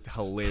shit looked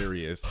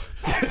hilarious.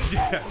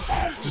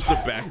 Yeah, just the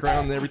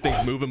background and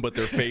everything's moving, but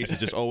their face is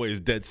just always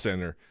dead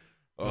center.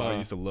 Oh, I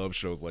used to love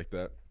shows like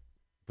that.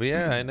 But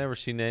yeah, I never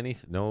seen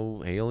anything.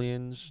 No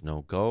aliens,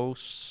 no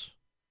ghosts.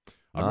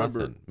 I remember-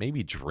 nothing.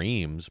 Maybe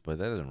dreams, but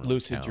that doesn't really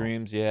Lucid count.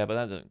 dreams, yeah, but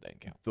that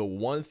doesn't count. The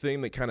one thing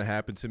that kind of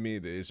happened to me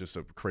that is just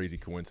a crazy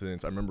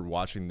coincidence. I remember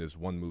watching this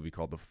one movie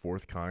called The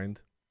Fourth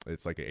Kind.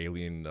 It's like an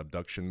alien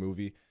abduction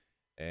movie.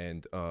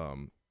 And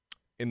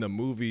in the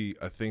movie,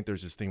 I think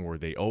there's this thing where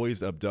they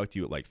always abduct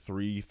you at like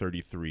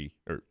 3:33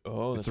 or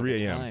Oh, that's 3 like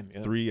the a.m. time,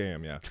 yeah. 3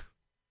 a.m. Yeah.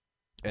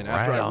 And Right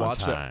after I on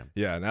watched that, time.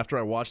 yeah, and after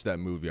I watched that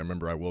movie, I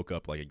remember I woke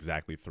up like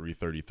exactly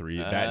 3:33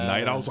 that Ah.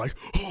 night. I was like,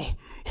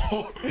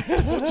 what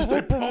did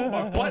they put on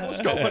my butt?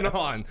 What's going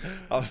on?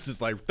 I was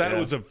just like, that Yeah.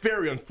 was a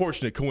very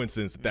unfortunate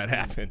coincidence that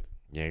happened.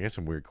 Yeah, I got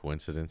some weird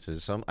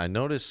coincidences. I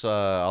notice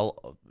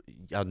I'll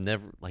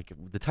never like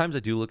the times I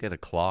do look at a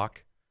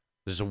clock.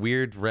 There's a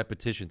weird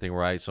repetition thing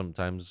where I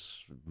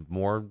sometimes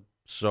more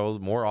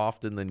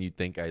often than you'd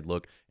think I'd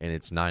look, and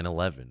it's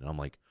 9/11. And I'm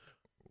like,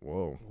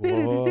 Whoa.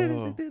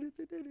 Whoa.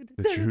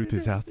 The truth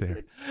is out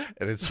there.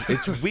 and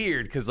it's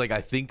weird because like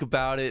I think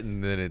about it,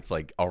 and then it's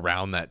like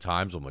around that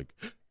time, so I'm like,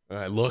 and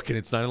I look and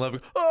it's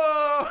 9/11.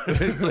 Oh,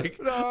 and it's like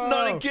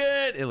not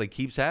again. It like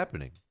keeps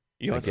happening.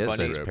 You know I what's guess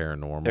funny? that's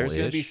paranormal. There's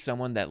going to be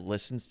someone that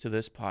listens to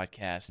this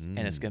podcast, and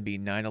it's going to be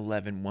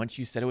 9/11. Once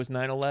you said it was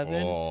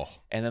 9/11, Oh,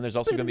 and then there's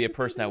also going to be a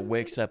person that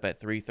wakes up at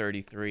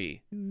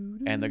 3:33,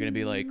 and they're going to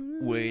be like,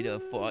 "Wait a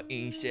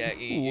fucking second,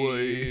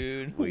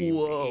 dude.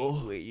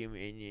 Whoa. Wait a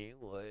minute.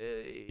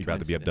 Wait. you about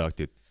to be Coincidence.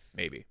 abducted.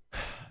 Maybe."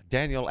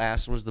 Daniel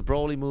asked, "Was the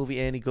Broly movie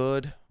any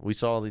good?" We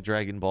saw the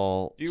Dragon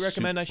Ball. Do you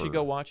recommend I should Super.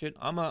 go watch it?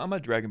 I'm a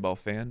Dragon Ball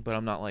fan, but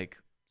I'm not like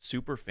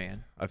super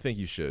fan. I think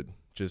you should,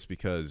 just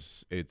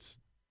because it's,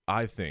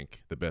 I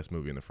think, the best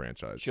movie in the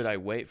franchise. Should I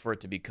wait for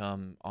it to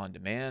become on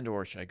demand,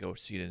 or should I go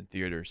see it in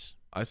theaters?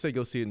 I say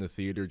go see it in the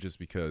theater just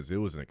because it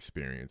was an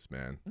experience,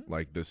 man.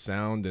 Like the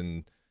sound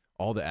and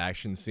all the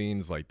action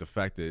scenes, like the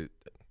fact that,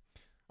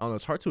 I don't know,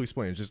 it's hard to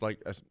explain. It's just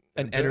like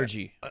An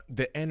energy.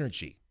 The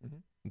energy,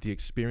 Mhm. the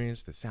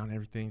experience, the sound,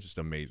 everything, just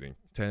amazing.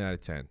 10 out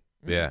of 10.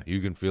 Yeah, you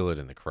can feel it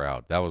in the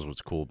crowd. That was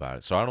what's cool about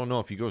it. So I don't know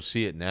if you go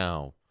see it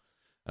now.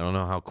 I don't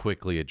know how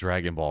quickly a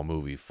Dragon Ball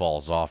movie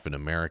falls off in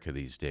America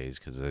these days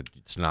because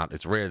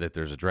it's rare that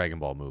there's a Dragon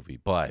Ball movie.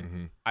 But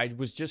I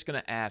was just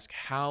gonna ask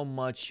how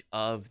much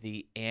of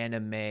the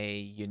anime,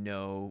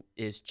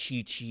 is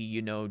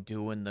Chi-Chi,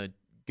 doing the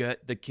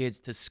get the kids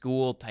to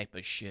school type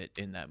of shit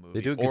in that movie.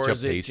 They do a good or job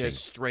is it pacing.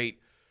 just straight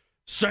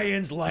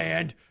Saiyans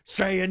land,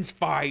 Saiyans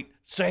fight,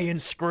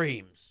 Saiyans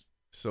screams?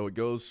 So it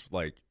goes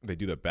like they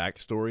do the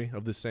backstory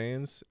of the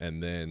Saiyans,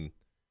 and then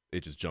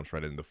it just jumps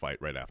right into the fight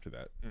right after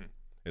that.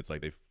 It's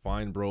like they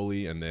find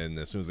Broly, and then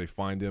as soon as they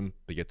find him,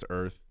 they get to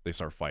Earth, they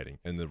start fighting,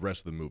 and the rest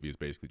of the movie is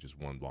basically just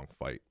one long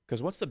fight.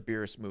 Because what's the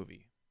Beerus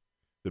movie?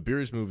 The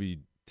Beerus movie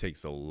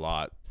takes a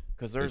lot.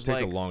 Because It there's takes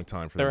like a long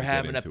time for they're them to get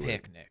having a into it.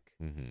 picnic.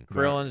 mm-hmm.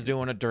 Krillin's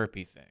doing a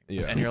derpy thing.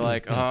 Yeah. And you're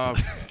like, oh,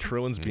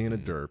 Krillin's being a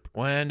derp.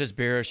 when does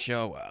Beerus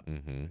show up?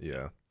 Mm-hmm.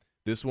 Yeah.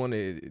 This one,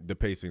 the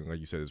pacing, like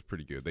you said, is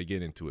pretty good. They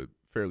get into it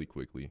fairly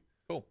quickly.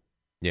 Cool.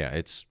 Yeah,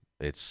 it's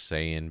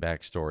saying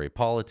backstory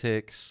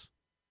politics,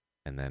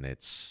 and then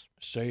it's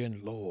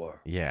Saiyan lore.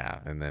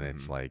 and then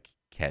it's like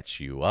catch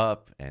you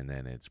up, and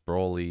then it's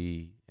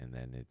Broly, and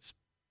then it's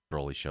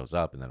Broly shows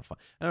up, and then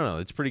I don't know.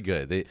 It's pretty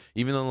good. They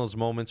even on those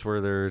moments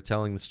where they're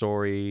telling the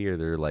story or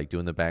they're like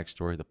doing the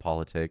backstory, the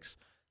politics,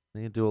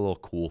 they do a little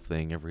cool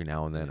thing every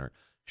now and then, or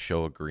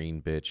show a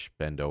green bitch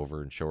bend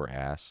over and show her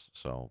ass.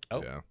 So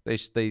Oh. Yeah.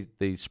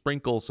 they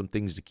sprinkle some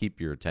things to keep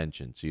your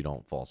attention so you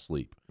don't fall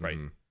asleep. Right.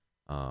 Mhm.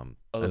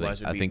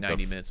 Otherwise, I it'd be think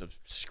 90 minutes of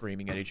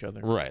screaming at each other.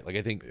 Right. Like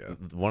I think Yeah.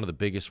 one of the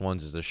biggest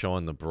ones is they're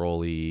showing the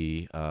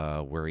Broly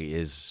where he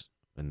is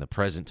in the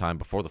present time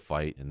before the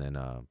fight, and then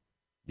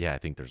I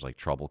think there's like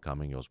trouble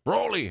coming. He goes,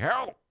 "Broly,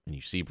 help!" And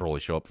you see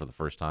Broly show up for the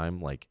first time,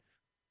 like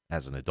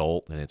as an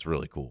adult, and it's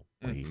really cool.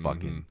 Like he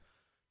fucking,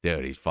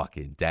 dude, he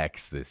fucking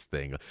decks this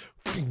thing,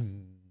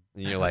 and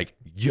you're like,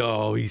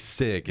 "Yo, he's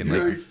sick!" And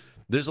like,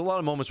 there's a lot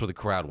of moments where the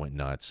crowd went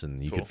nuts,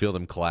 and you Cool. could feel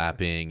them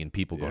clapping and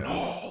people going,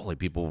 Yeah. "Oh!" Like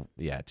people,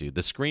 yeah, dude,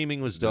 the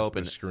screaming was dope, The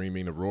and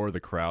screaming, the roar of the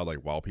crowd, like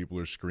while people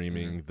are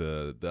screaming,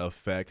 the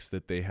effects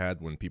that they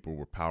had when people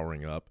were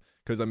powering up.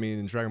 Because I mean,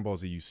 in Dragon Ball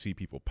Z, you see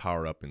people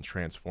power up and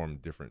transform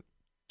different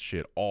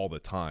shit all the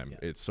time. Yeah.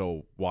 It's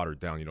so watered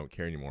down, you don't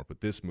care anymore.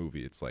 But this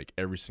movie, it's like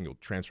every single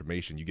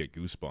transformation, you get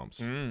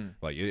goosebumps.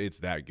 Like it's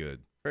that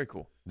good. Very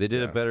cool. they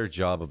did a Yeah. better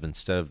job of,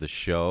 instead of the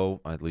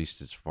show, at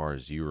least as far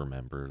as you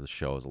remember, the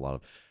show is a lot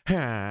of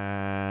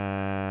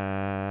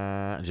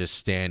just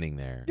standing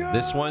there.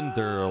 This one,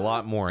 they're a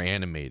lot more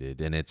animated,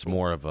 and it's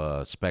more of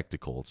a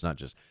spectacle. It's not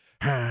just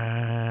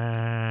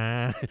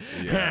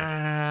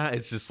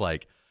it's just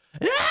like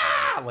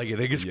like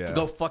they just Yeah.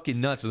 go fucking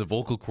nuts, and the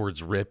vocal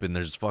cords rip, and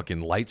there's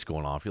fucking lights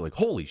going off. You're like,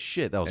 holy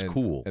shit, that was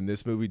cool. And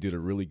this movie did a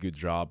really good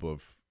job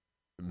of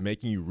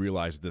making you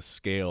realize the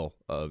scale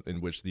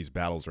in which these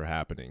battles are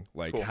happening,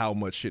 like Cool. how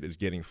much shit is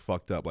getting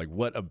fucked up, like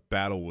what a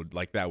battle would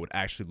like that would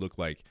actually look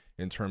like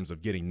in terms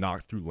of getting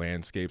knocked through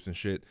landscapes and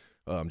shit.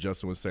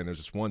 Justin was saying there's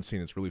this one scene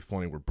that's really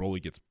funny where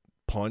Broly gets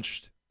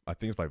punched. I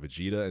think it's by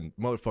Vegeta, and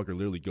motherfucker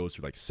literally goes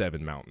through like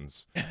 7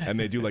 mountains, and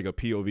they do like a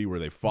POV where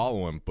they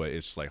follow him, but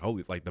it's like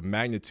holy, like the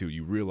magnitude.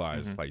 You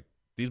realize like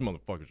these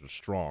motherfuckers are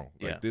strong.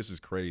 Like Yeah. this is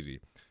crazy.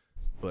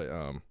 But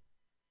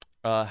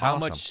How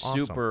much Awesome.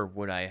 super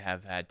would I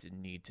have had to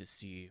need to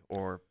see,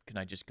 or can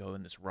I just go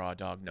in this raw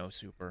dog, no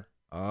super?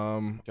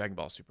 Dragon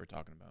Ball Super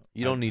talking about.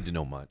 You don't need to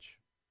know much.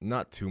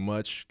 not too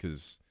much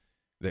because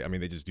they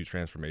just do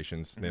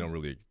transformations. They don't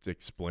really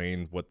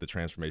explain what the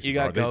transformations You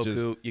got are. They Goku,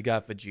 just, you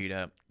got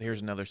Vegeta.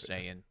 Here's another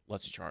Saiyan.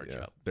 Let's charge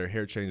up. their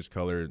hair changes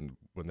color, and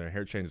when their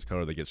hair changes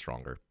color, they get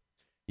stronger.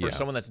 Yeah, For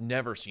someone that's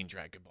never seen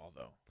Dragon Ball,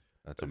 though,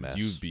 that's a mess.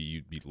 You'd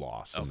be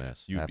lost. a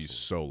mess. You'd be Absolutely.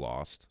 so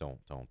lost.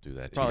 Don't do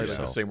that. To probably like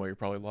yourself. the same way you're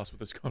probably lost with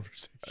this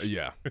conversation.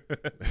 Yeah.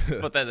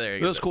 But then there you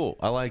It go. was cool.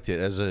 I liked it.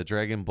 As a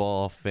Dragon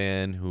Ball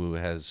fan who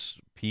has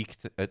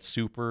peaked at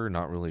Super,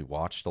 not really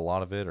watched a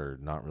lot of it or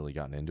not really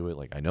gotten into it.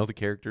 Like I know the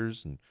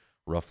characters and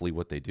roughly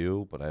what they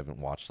do, but I haven't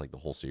watched like the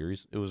whole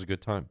series. It was a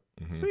good time.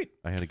 Sweet.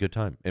 I had a good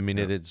time. I mean,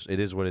 it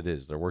is what it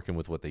is. They're working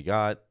with what they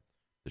got.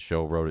 The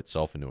show wrote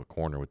itself into a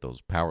corner with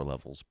those power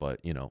levels, but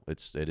you know,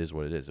 it is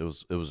what it is. It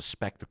was a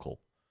spectacle.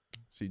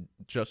 See,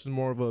 Justin's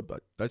more of a,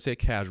 I'd say, a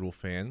casual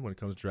fan when it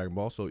comes to Dragon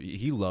Ball, so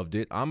he loved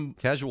it. I'm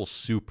Casual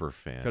super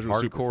fan.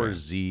 Casual super Hardcore fan.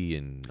 Z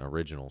and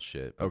original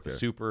shit. But the Okay.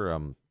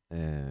 super,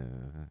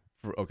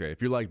 okay.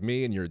 If you're like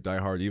me and you're a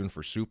diehard even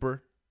for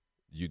Super,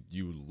 you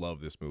love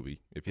this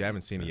movie. If you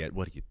haven't seen it yet,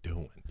 what are you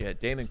doing? Yeah,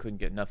 Damon couldn't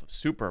get enough of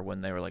Super when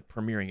they were like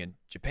premiering in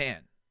Japan.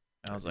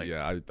 And I was like,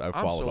 yeah, I I'm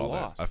followed so all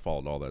lost. that. I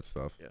followed all that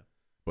stuff. Yeah.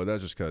 But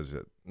that's just because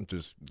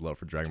just love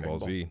for Dragon Ball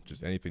Z,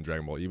 just anything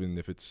Dragon Ball, even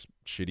if it's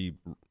shitty,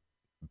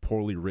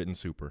 poorly written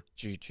Super.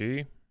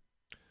 GT.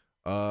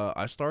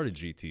 I started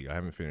GT. I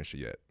haven't finished it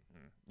yet.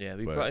 Yeah,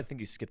 But- I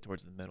think you skipped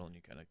towards the middle and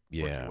you kind of work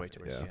yeah, your way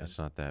towards the end. it's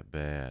not that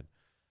bad.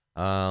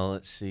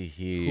 Let's see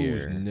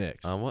here. Who's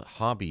next? What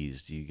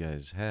hobbies do you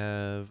guys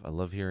have? I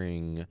love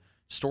hearing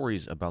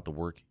stories about the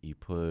work you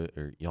put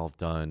or y'all have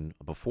done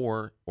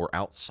before or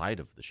outside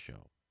of the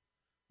show.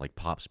 Like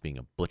Pops being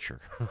a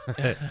butcher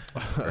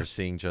or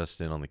seeing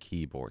Justin on the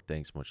keyboard.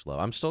 Thanks, much love.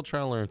 I'm still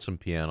trying to learn some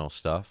piano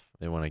stuff,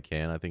 and when I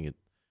can, I think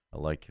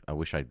I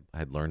wish I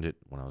had learned it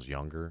when I was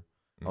younger.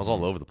 I was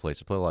all over the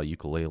place. I played a lot of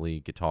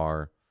ukulele,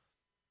 guitar,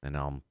 and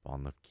now I'm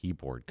on the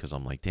keyboard because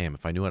I'm like, damn,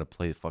 if I knew how to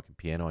play the fucking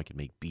piano, I could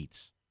make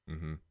beats.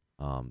 Mm-hmm.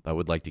 I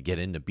would like to get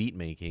into beat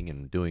making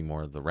and doing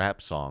more of the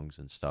rap songs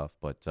and stuff,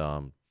 but I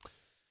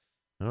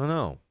don't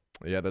know.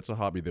 Yeah, that's a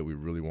hobby that we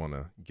really want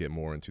to get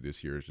more into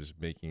this year, is just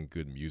making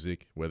good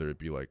music, whether it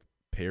be like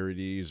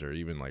parodies or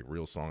even like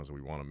real songs that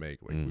we want to make.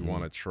 Like we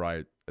want to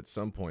try at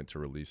some point to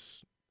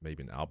release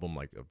maybe an album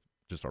like of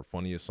just our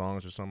funniest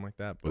songs or something like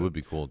that. It would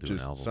be cool to do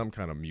just an album. some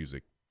kind of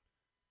music,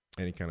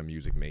 any kind of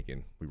music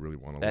making. We really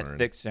want to That learn.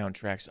 Thick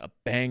soundtrack's a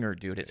banger,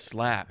 dude. It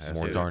slaps. That's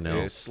More it. Darnell.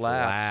 It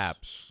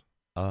Slaps.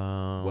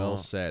 Well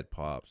said,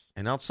 Pops.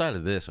 And outside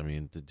of this, I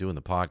mean, doing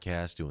the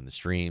podcast, doing the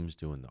streams,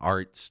 doing the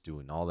arts,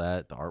 doing all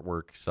that, the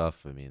artwork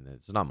stuff. I mean,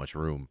 there's not much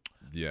room.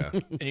 Yeah.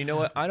 And you know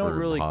what? I don't For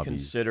really hobbies.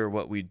 consider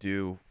what we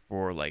do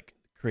for like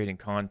creating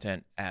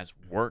content as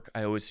work.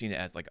 I always seen it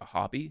as like a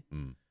hobby.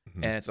 Mm. Mhm.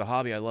 And it's a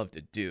hobby I love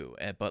to do.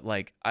 But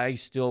like I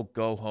still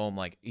go home,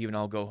 like even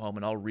I'll go home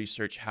and I'll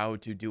research how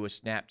to do a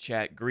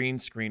Snapchat green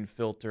screen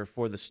filter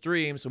for the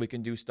stream so we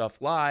can do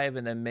stuff live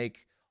and then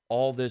make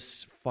all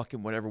this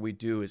fucking whatever we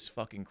do is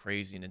fucking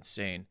crazy and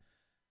insane.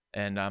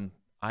 And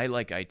I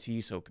like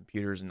IT, so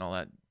computers and all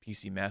that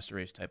PC master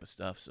race type of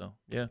stuff. So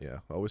yeah. Yeah.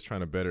 Always trying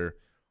to better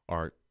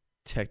our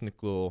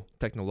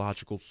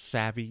technological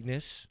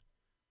savviness.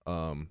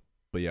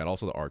 But yeah, and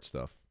also the art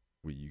stuff.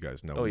 You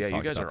guys know. Oh we've yeah, you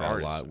talked guys about are that a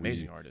artists, lot.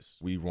 amazing artists.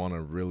 We want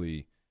to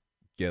really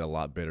get a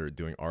lot better at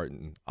doing art,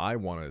 and I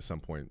want to at some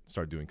point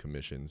start doing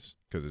commissions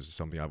because it's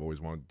something I've always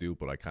wanted to do,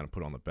 but I kind of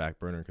put it on the back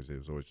burner because it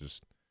was always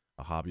just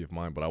a hobby of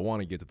mine. But I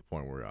want to get to the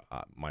point where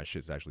my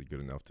shit's actually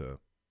good enough to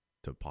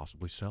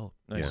possibly sell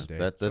it Nice. one day.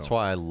 That's So,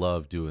 why I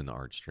love doing the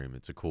art stream.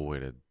 It's a cool way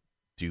to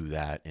do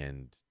that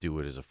and do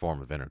it as a form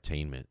of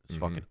entertainment. It's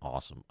fucking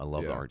awesome. I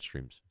love the Yeah. art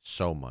streams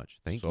so much.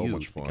 Thank So you,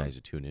 much the fun. guys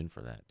who tune in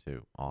for that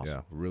too. Awesome.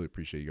 Yeah, really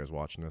appreciate you guys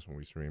watching us when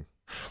we stream.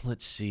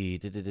 Let's see.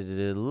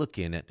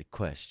 Looking at the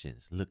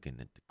questions.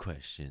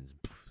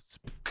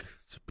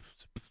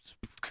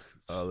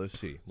 Let's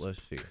see.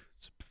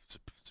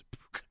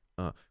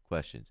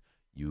 Questions.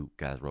 You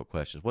guys wrote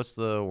questions. What's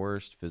the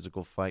worst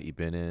physical fight you've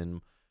been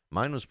in?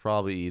 Mine was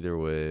probably either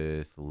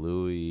with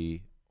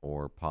Louis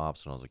or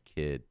Pops when I was a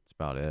kid. That's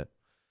about it.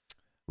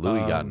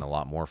 Louis got in a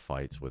lot more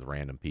fights with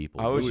random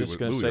people. I was Louis just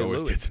gonna say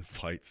always Louis. gets in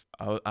fights.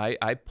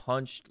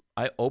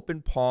 I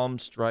open palm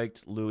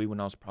striked Louis when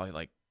I was probably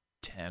like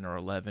 10 or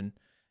 11,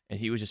 and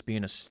he was just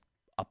being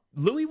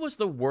Louis was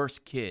the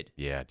worst kid.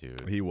 Yeah,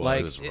 dude. He was.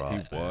 Like, he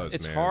it- was.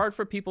 It's man. hard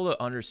for people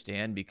to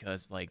understand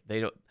because like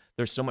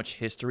there's so much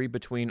history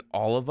between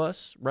all of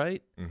us,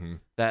 right? Mm-hmm.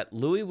 That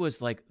Louis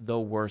was like the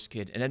worst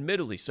kid, and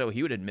admittedly so,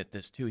 he would admit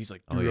this too. He's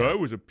like, Oh, dude, yeah. I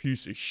was a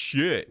piece of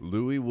shit.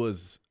 Louis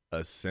was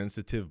a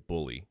sensitive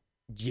bully.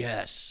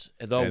 Yes,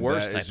 the And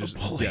worst that is type just-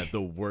 of bully. Yeah,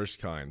 the worst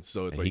kind.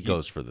 So it's And like he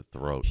goes for the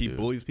throat. he dude.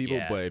 bullies people,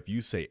 Yeah. but if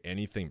you say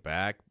anything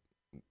back,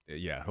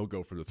 yeah, he'll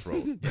go for the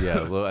throat.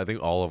 Yeah, well, I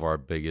think all of our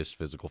biggest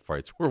physical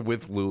fights were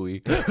with Louis.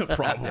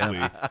 Probably.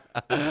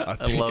 I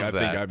think love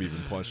that. I've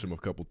even punched him a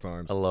couple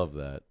times. I love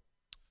that.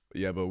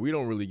 Yeah, but we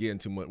don't really get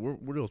into much.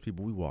 We're those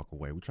people. We walk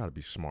away. We try to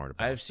be smart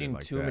about. I've shit seen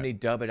like too that. many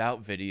dub it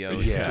out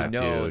videos Yeah, to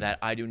know dude. that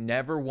I do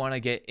never want to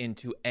get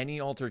into any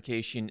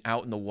altercation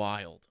out in the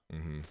wild.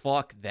 Mhm.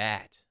 Fuck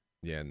that.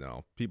 Yeah,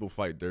 no. People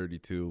fight dirty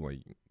too. Like,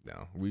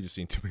 no, we just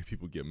seen too many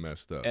people get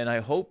messed up. And I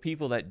hope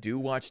people that do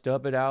watch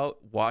dub it out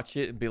watch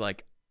it and be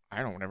like,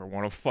 I don't ever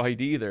want to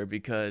fight either,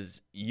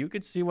 because you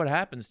could see what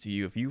happens to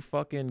you if you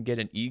fucking get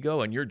an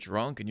ego and you're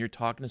drunk and you're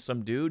talking to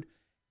some dude.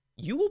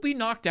 You will be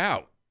knocked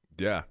out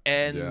yeah,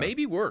 and yeah.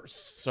 maybe worse.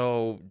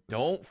 So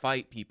don't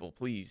fight people,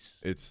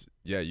 please.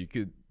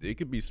 It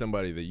could be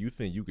somebody that you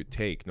think you could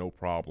take, no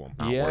problem.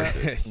 Yeah,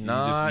 worth it.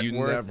 not you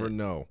worth never it.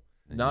 know.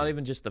 Not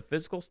even just the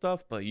physical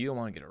stuff, but you don't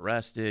want to get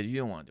arrested. You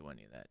don't want to do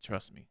any of that.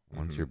 Trust me.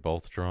 Once you're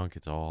both drunk,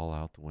 it's all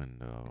out the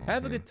window.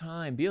 Have a good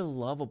time. Be a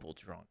lovable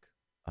drunk.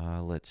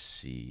 Let's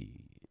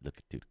see.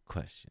 Looking through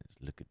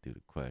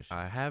the questions.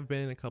 I have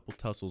been in a couple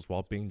tussles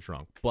while being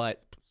drunk,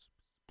 but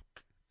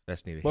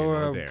That's neither here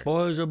nor there.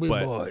 Boys will be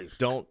But boys.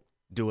 don't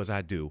do as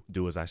I do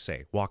as I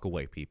say. Walk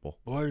away, people.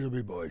 Boys will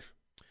be boys.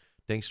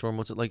 Dankstorm,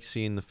 what's it like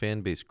seeing the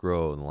fan base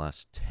grow in the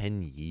last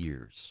 10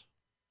 years?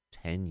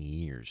 10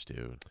 years,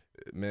 dude.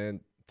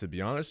 Man, to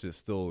be honest, it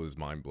still is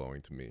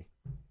mind-blowing to me.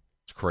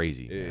 It's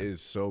crazy. It man.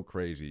 is so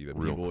crazy that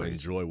Real people crazy.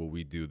 enjoy what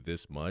we do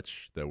this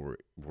much, that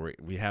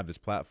we have this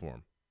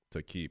platform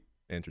to keep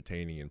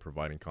entertaining and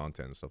providing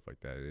content and stuff like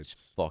that.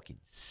 It's fucking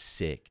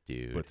sick,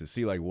 dude. But to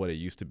see like what it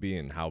used to be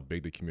and how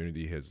big the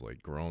community has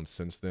like grown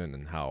since then,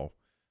 and how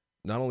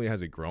not only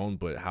has it grown,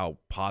 but how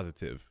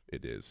positive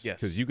it is. Yes.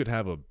 Because you could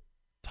have a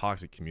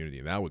toxic community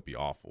and that would be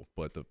awful.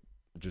 But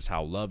just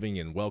how loving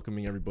and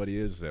welcoming everybody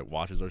is that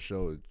watches our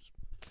show, it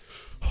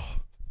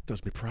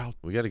does me proud.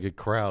 We got a good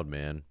crowd,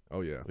 man.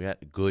 Oh yeah. We got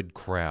a good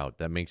crowd.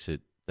 That makes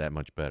it that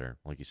much better.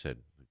 Like you said,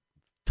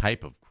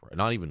 type of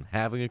not even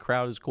having a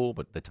crowd is cool,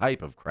 but the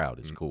type of crowd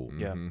is cool.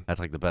 Yeah. Mhm. That's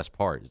like the best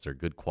part. Is they're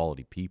good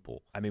quality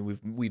people. I mean,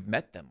 we've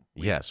met them.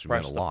 Yes, we've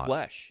met pressed a lot. the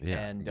flesh, Yeah.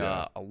 and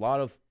Yeah. a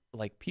lot of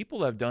like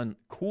people have done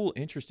cool,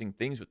 interesting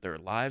things with their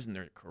lives and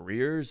their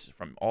careers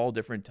from all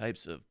different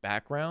types of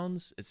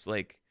backgrounds. It's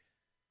like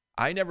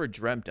I never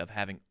dreamt of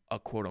having a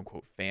quote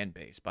unquote fan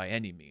base by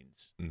any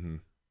means,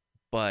 Mhm.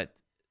 but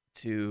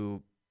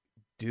to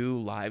do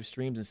live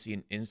streams and see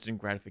an instant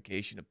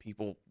gratification of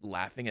people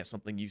laughing at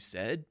something you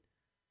said,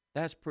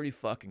 that's pretty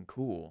fucking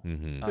cool.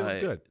 Mm-hmm.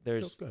 Feels good.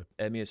 There's, Feels good.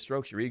 I mean, it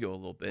strokes your ego a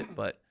little bit,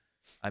 but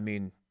I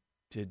mean,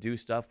 to do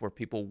stuff where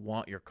people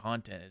want your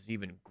content is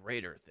even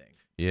greater thing.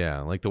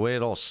 Yeah, like the way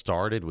it all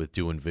started with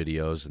doing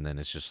videos, and then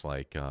it's just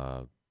like,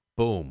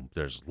 boom,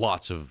 there's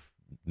lots of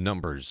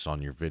numbers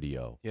on your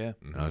video. Yeah.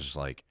 And I was just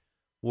like,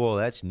 whoa,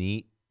 that's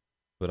neat,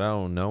 but I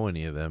don't know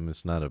any of them.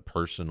 It's not a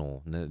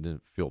personal, it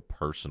didn't feel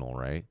personal,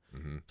 right?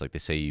 Mhm. It's like they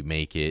say you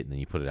make it and then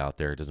you put it out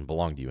there. It doesn't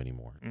belong to you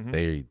anymore. Mhm.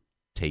 They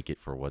take it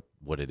for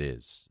what it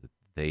is.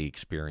 They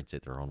experience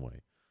it their own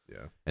way.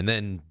 Yeah. And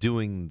then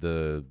doing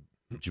the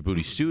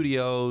Djibouti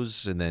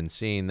Studios and then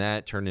seeing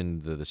that turn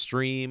into the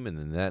stream and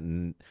then that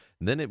and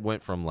then it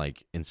went from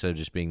like instead of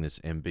just being this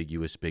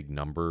ambiguous big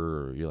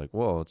number, or you're like,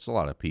 whoa, it's a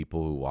lot of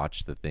people who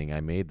watch the thing I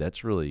made.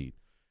 That's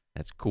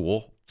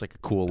cool. It's like a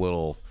cool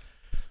little,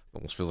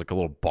 almost feels like a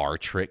little bar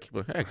trick.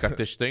 But hey, I got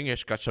this thing.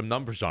 It's got some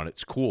numbers on it.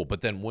 It's cool.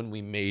 But then when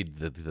we made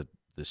the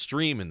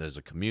stream and there's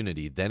a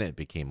community, then it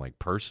became like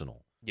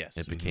personal. Yes.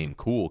 It became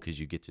cool because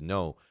you get to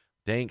know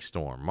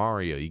Dankstorm,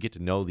 Mario. You get to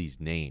know these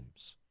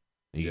names.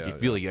 You Yeah,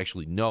 feel like you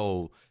actually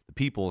know the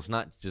people. It's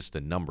not just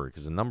a number,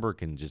 because a number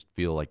can just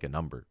feel like a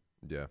number.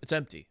 Yeah. It's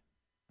empty.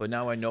 But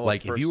now I know.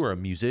 Like if you were a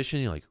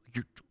musician, you're like,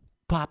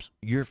 Pops,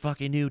 your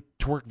fucking new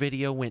twerk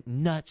video went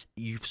nuts.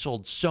 You've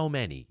sold so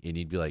many. And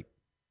you'd be like,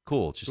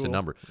 cool, it's just a Cool.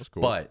 number. That's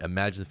cool. But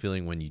imagine the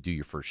feeling when you do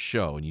your first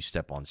show and you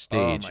step on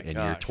stage my and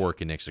gosh. you're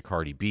twerking next to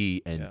Cardi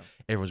B and Yeah.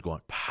 everyone's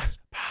going, Pops,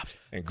 Pops.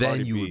 And Then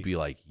Cardi you B- would be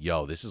like,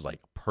 yo, this is like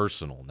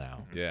personal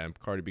now. Yeah, and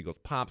Cardi B goes,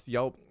 Pops,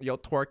 yo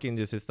twerking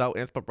this is so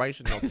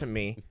inspirational to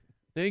me.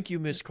 Thank you,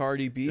 Miss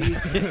Cardi B.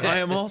 I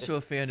am also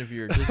a fan of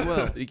yours as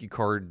well. Thank you,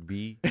 Cardi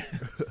B.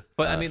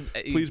 But I mean,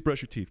 Please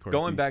brush your teeth, Cardi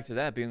going B. back to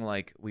that, being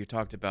like we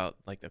talked about,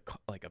 like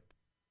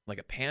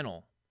a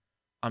panel.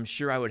 I'm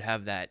sure I would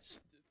have that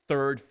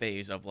third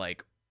phase of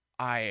like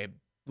I am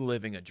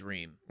living a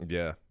dream,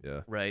 Yeah,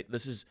 yeah. right?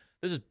 This is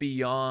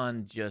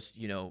beyond just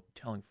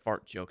telling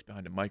fart jokes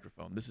behind a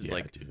microphone. This is Yeah,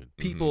 like dude.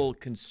 people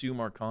consume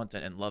our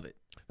content and love it.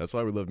 That's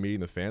why we love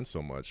meeting the fans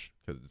so much,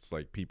 because it's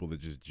like people that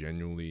just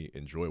genuinely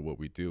enjoy what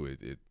we do.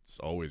 It's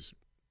always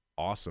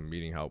awesome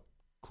meeting how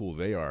cool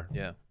they are.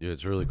 Yeah. Yeah,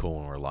 it's really cool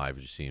when we're live,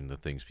 just seeing the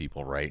things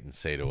people write and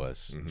say to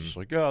us. Mhm. Just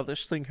like, oh,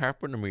 this thing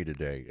happened to me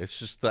today. It's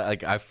just that,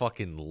 like, I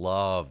fucking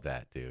love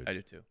that, dude. I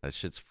do too. That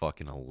shit's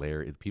fucking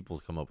hilarious. People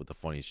come up with the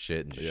funniest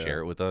shit and just Yeah. share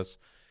it with us.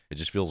 It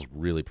just feels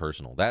really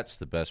personal. That's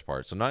the best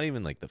part. So not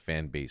even like the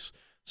fan base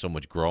so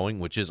much growing,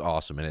 which is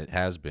awesome, and it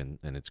has been,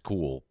 and it's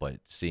cool, but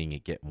seeing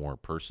it get more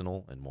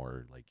personal and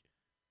more like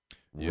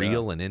Yeah.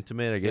 real and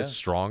intimate, I guess, Yeah.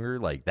 stronger,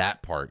 like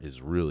that part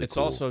is really It's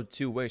cool. also a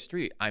two-way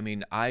street. I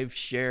mean, I've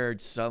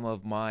shared some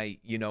of my,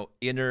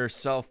 inner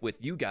self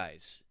with you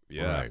guys.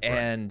 Yeah. Right.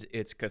 And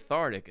it's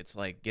cathartic. It's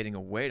like getting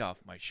a weight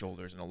off my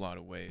shoulders in a lot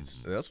of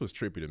ways. That's what's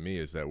trippy to me,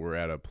 is that we're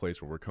at a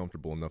place where we're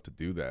comfortable enough to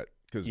do that.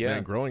 Because Yeah.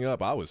 man, growing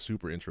up, I was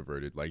super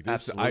introverted. Like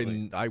this,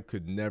 Absolutely. I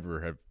could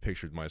never have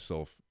pictured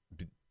myself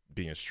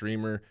being a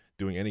streamer,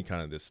 doing any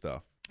kind of this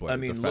stuff. But I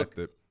mean, the fact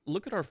that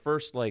Look at our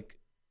first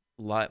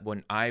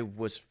when I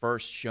was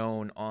first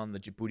shown on the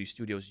Djibouti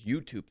Studios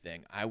YouTube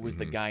thing. I was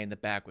the guy in the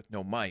back with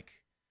no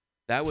mic.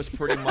 That was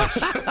pretty much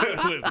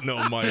with no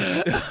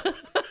mic.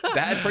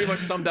 that pretty much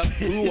summed up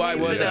who I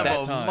was at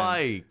that time.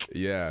 Mike.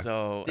 Yeah.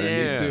 So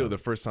And me too. Damn. The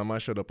first time I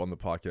showed up on the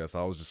podcast,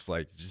 I was just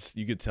like,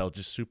 you could tell,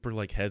 just super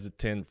like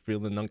hesitant,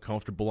 feeling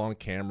uncomfortable on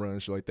camera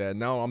and shit like that.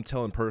 Now I'm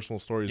telling personal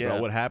stories Yeah.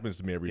 about what happens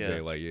to me every Yeah.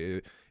 day.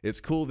 Like it's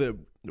cool that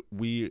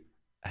we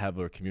have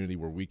a community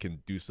where we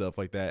can do stuff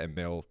like that and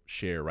they'll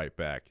share right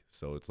back.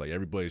 So it's like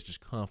everybody's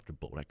just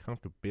comfortable, like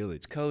comfortability.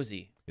 it's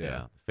cozy. Yeah. Yeah.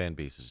 The fan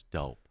base is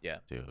dope. Yeah.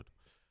 Dude.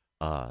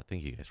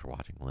 Thank you guys for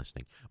watching and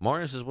listening.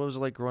 Mario says, what was it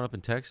like growing up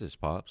in Texas,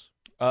 Pops?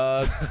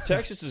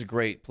 Texas is a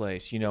great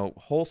place. You know,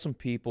 wholesome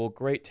people,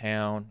 great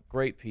town,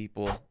 great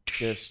people.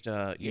 Just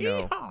you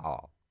know,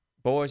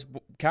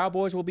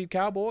 cowboys will be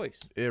cowboys.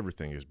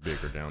 Everything is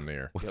bigger down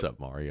there. What's up,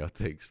 Mario?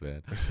 Thanks,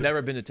 man.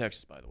 Never been to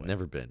Texas, by the way.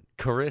 Never been.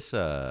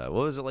 Carissa,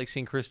 what was it like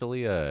seeing Chris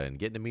D'Elia and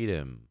getting to meet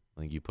him?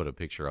 I think you put a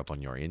picture up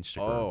on your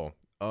Instagram.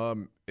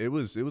 It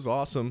was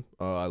awesome.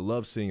 I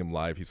love seeing him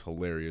live. He's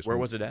hilarious. Where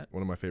was it at?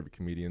 One of my favorite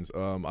comedians.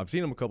 I've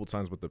seen him a couple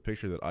times, but the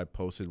picture that I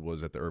posted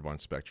was at the Irvine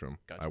Spectrum.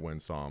 Gotcha. I went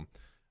and saw him,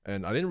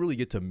 and I didn't really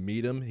get to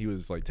meet him. He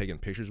was like taking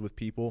pictures with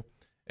people,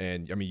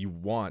 and I mean, you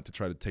want to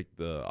try to take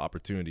the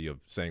opportunity of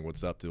saying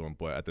what's up to him,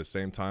 but at the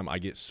same time, I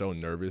get so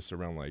nervous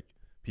around like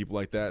people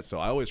like that, so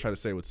I always try to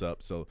say what's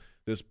up. So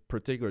this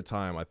particular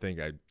time, I think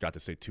I got to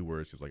say 2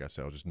 words because, like I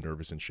said, I was just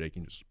nervous and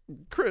shaking. Just,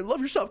 Chris, love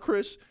your stuff,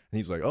 Chris. And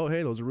he's like, oh,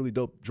 hey, those are really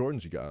dope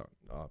Jordans you got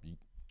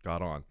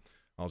on.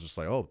 I was just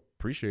like, oh,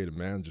 appreciate it,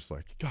 man. Just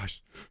like,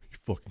 gosh, you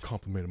fucking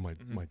complimented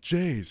my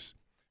J's.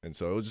 And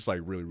so it was just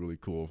like really, really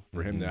cool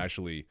for him to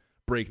actually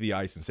break the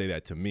ice and say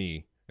that to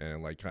me,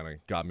 and like kind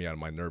of got me out of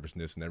my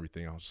nervousness and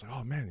everything. I was just like,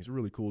 oh man, he's a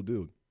really cool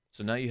dude.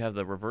 So now you have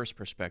the reverse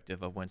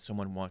perspective of when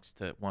someone wants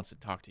to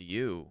talk to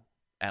you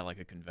at like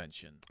a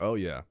convention. Oh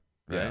yeah.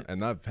 Yeah, Right?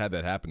 and I've had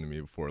that happen to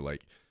me before.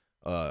 Like,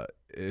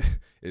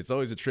 it's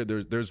always a trip.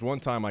 There's one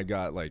time I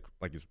got like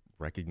it's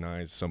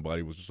recognized.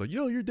 Somebody was just like,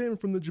 "Yo, you're Damon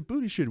from the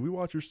Djibouti shit. We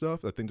watch your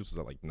stuff." I think this was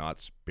at like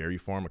Knott's Berry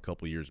Farm a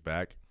couple years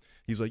back.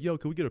 He's like, "Yo,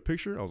 can we get a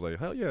picture?" I was like,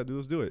 "Hell yeah, dude,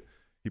 let's do it."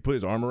 He put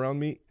his arm around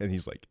me and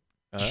he's like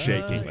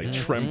shaking, like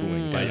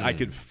trembling. Like I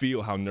could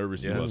feel how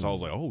nervous he was. I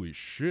was like, "Holy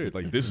shit!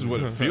 Like this is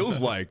what it feels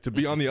like to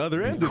be on the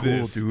other end of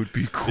this." dude.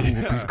 Be cool. Be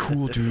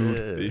cool,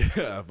 dude.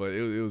 Yeah, but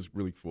it was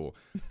really cool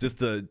just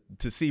to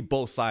see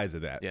both sides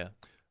of that. Yeah.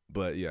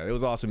 But yeah, it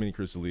was awesome meeting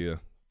Chris D'Elia.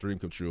 Dream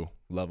come true.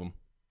 Love him.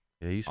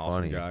 Yeah, he's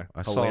Awesome funny. guy.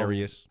 I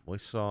Hilarious. I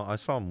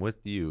saw him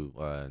with you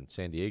in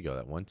San Diego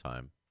that one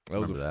time. That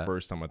was the Remember that?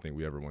 first time I think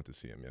we ever went to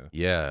see him. Yeah.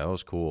 Yeah, that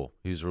was cool.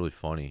 He was really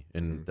funny,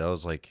 and that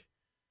was like,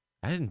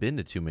 I hadn't been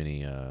to too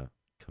many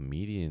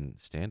comedian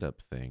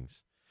stand-up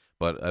things,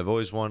 but I've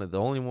always wanted. The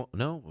only one,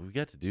 no, I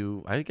got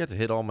to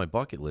hit all my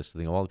bucket list. I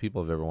think all the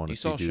people I've ever wanted You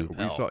to saw do. Chappelle.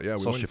 We saw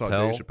Saw went and saw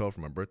Chappelle. Dave Chappelle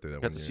for my birthday that I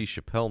got one to year.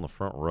 see Chappelle in the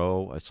front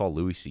row. I saw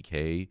Louis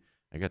C.K.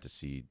 I got to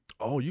see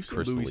Oh, you've seen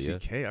Chris Louis D'Elia.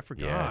 C.K. I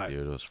forgot. Yeah,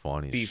 dude, it was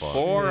funny. as fuck.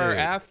 Before or Shit.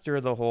 after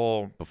the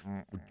whole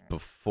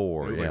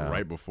Before, It was yeah, like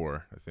right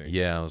before, I think.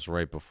 yeah, it was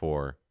right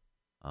before.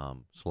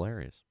 It's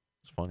hilarious.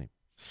 It's funny.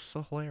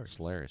 So hilarious. It's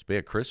hilarious. But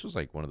yeah, Chris was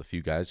like one of the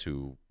few guys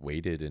who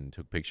waited and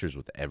took pictures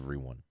with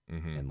everyone,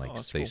 Mm-hmm. and like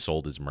that's they cool.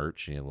 sold his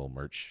merch. He had a little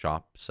merch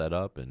shop set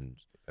up, and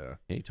Yeah.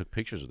 he took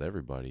pictures with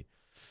everybody.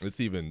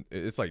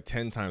 It's like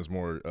 10 times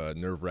more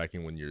nerve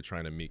wracking when you're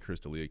trying to meet Chris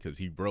D'Elia because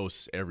he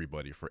roasts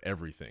everybody for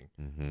everything.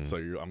 Mm-hmm. So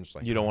I'm just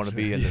like, you don't want to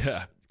be in yeah.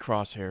 this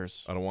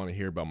crosshairs. I don't want to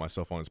hear about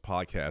myself on his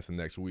podcast the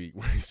next week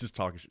where he's just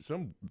talking shit.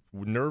 Some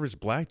nervous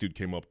black dude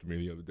came up to me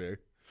the other day.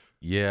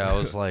 Yeah, I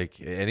was like,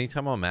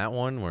 anytime I'm at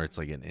one where it's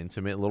like an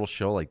intimate little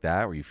show like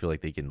that, where you feel like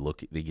they can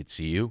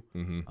see you,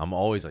 Mm-hmm. I'm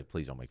always like,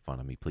 please don't make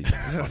fun of me. Please don't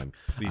make fun of me.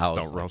 Please I was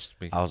don't like- roast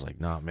me. I was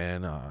like, nah,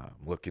 man, I'm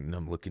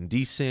looking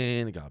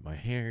decent. I got my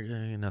hair,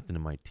 nothing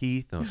in my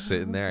teeth. And I was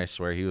sitting there. I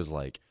swear he was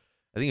like,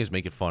 I think he was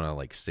making fun of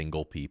like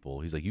single people.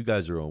 He's like, you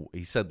guys are,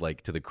 he said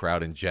like to the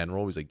crowd in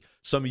general, he's like,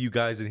 some of you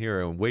guys in here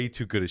are in way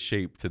too good a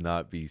shape to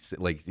not be,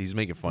 like, he's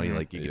making funny.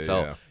 Like, you can Yeah,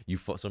 tell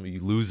yeah. some of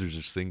you losers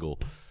are single.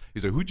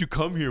 He's like, who'd you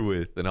come here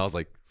with? And I was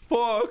like,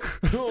 fuck.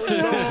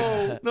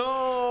 Oh,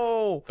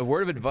 no. A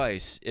word of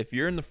advice: if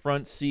you're in the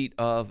front seat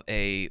of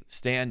a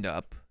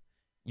stand-up,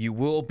 you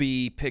will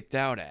be picked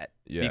out at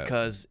Yeah.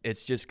 because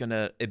it's just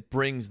it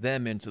brings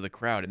them into the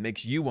crowd. It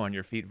makes you on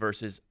your feet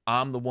versus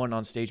I'm the one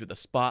on stage with a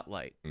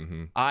spotlight.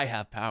 Mm-hmm. I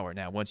have power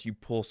now. Once you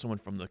pull someone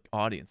from the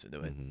audience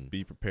into it, Mm-hmm.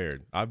 Be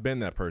prepared. I've been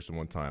that person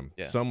one time.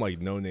 Yeah. Some like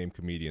no-name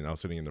comedian. I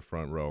was sitting in the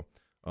front row.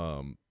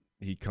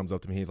 He comes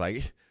up to me. He's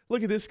like,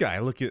 "Look at this guy,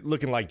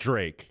 looking like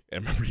Drake."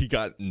 And remember, he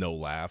got no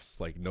laughs.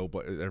 Like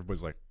nobody.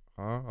 Everybody's like,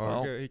 "Huh?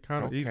 Well, Okay, he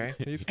kind of okay.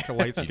 he's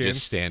light You skinned."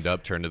 just stand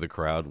up, turn to the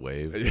crowd,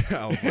 wave.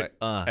 Yeah, I was like,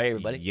 Hey,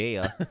 everybody.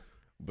 yeah."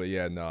 But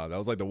yeah, no, that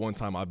was like the one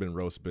time I've been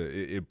roasted, but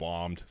it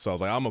bombed. So I was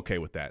like, I'm okay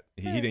with that.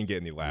 He didn't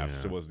get any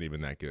laughs. Yeah. It wasn't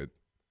even that good.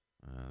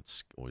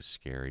 It's always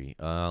scary.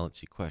 Let's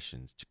see.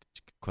 Questions.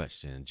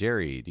 Question.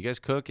 Jerry, do you guys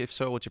cook? If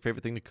so, what's your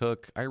favorite thing to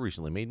cook? I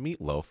recently made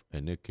meatloaf,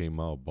 and it came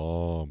out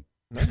bomb.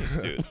 nice,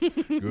 dude.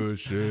 Good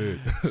shit.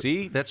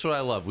 See, that's what I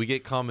love. We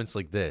get comments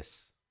like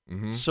this.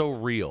 Mhm. So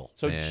real.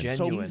 So man.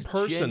 genuine. He's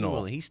Personal.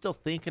 genuine. He's still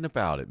thinking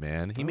about it,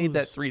 man. He made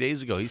that 3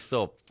 days ago. He's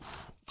still.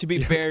 To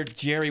be fair,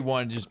 Jerry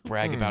wanted to just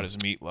brag about his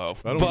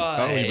meatloaf.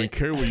 I don't even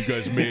care what you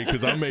guys make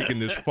because I'm making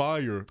this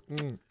fire.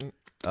 The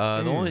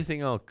only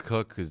thing I'll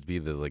cook is be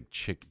the like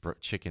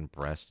chicken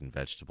breast and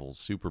vegetables.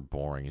 Super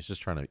boring. It's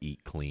just trying to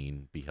eat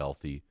clean, be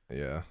healthy.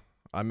 Yeah.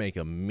 I make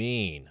a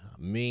mean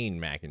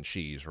mac and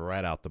cheese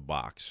right out the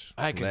box.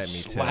 I can Let me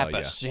slap tell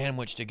a ya.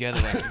 sandwich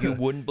together like you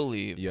wouldn't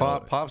believe. Yeah.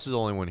 Pops is the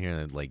only one here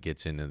that like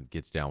gets in and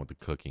gets down with the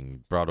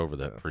cooking. Brought over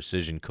the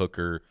precision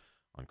cooker.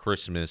 On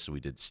Christmas, we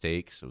did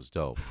steaks. It was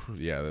dope.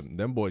 Yeah,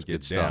 them boys good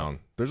get stuff. down.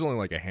 There's only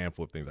like a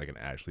handful of things I can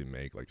actually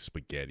make, like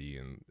spaghetti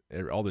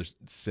and all this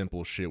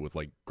simple shit with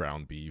like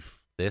ground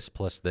beef. This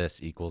plus this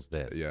equals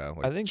this. Yeah,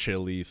 like I think-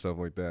 chili, stuff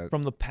like that.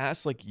 From the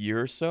past like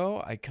year or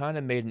so, I kind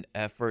of made an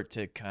effort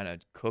to kind of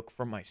cook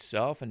for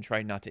myself and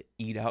try not to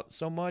eat out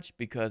so much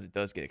because it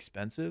does get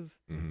expensive.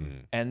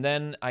 Mhm. And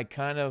then I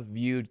kind of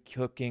viewed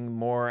cooking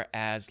more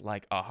as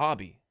like a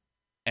hobby.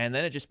 And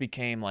then it just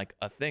became like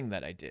a thing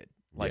that I did,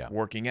 like Yeah.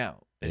 working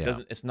out. Yeah.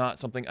 It's not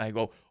something I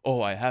go,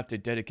 oh, I have to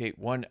dedicate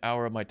 1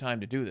 hour of my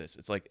time to do this.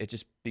 It's like, it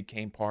just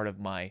became part of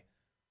my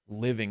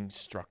living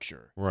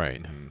structure.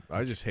 Right.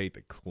 I just hate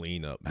the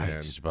cleanup, I man.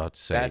 was just about to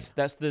say.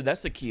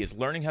 That's the key is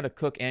learning how to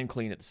cook and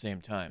clean at the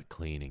same time.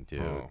 Cleaning,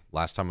 dude. Oh.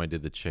 Last time I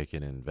did the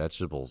chicken and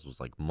vegetables was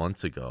like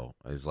months ago.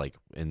 I was like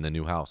in the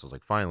new house. I was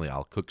like, finally,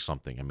 I'll cook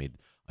something. I made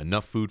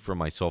enough food for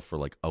myself for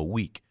like a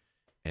week.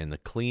 And the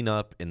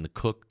cleanup and the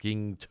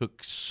cooking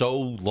took so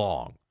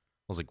long.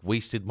 I was like,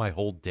 wasted my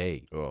whole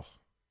day. Ugh.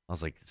 I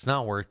was like, it's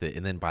not worth it.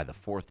 And then by the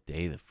fourth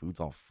day, the food's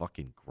all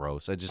fucking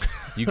gross.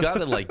 You got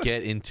to like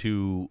get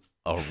into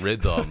a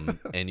rhythm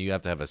and you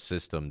have to have a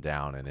system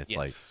down. And it's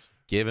like,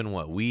 given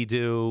what we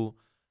do,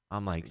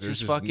 I'm like, There's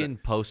just just fucking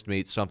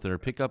Postmate something or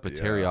pick up a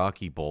Yeah.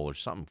 teriyaki bowl or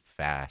something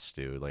fast,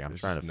 dude. Like, I'm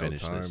There's trying to just no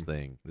finish this time.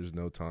 thing. There's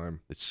no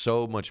time. It's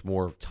so much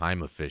more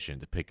time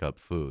efficient to pick up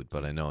food,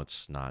 but I know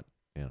it's not,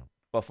 you know.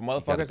 But for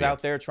gotta motherfuckers be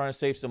out there trying to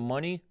save some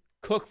money,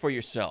 cook for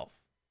yourself.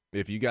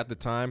 If you got the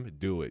time,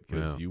 do it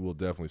because Yeah. you will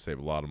definitely save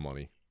a lot of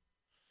money.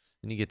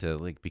 And you get to,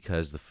 like,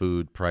 because the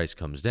food price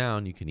comes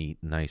down, you can eat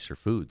nicer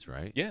foods,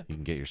 right? Yeah. You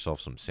can get yourself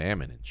some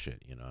salmon and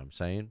shit, you know what I'm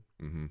saying?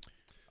 Mm-hmm.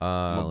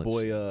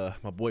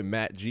 Let's- My boy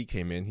Matt G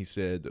came in. He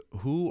said,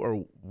 "Who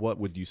or what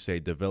would you say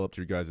developed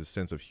your guys'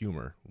 sense of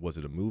humor? Was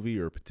it a movie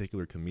or a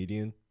particular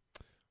comedian?"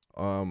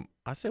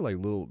 I say like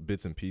little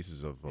bits and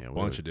pieces of a yeah,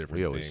 bunch of different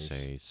we always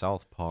things. say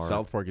South Park,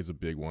 South Park is a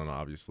big one,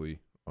 obviously.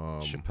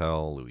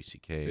 Chappelle, Louis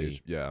C.K.,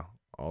 Yeah,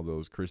 all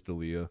those. Chris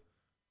D'Elia.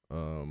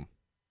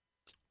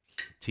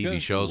 TV Yeah.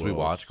 shows we Who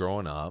watched else?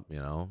 growing up, you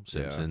know,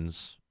 Yeah.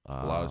 Simpsons.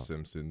 A lot of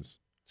Simpsons.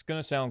 It's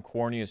gonna sound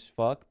corny as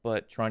fuck,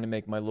 but trying to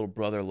make my little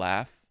brother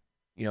laugh,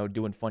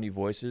 doing funny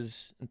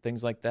voices and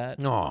things like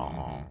that.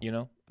 Aw.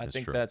 I That's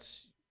think true.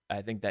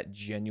 I think that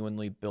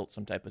genuinely built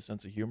some type of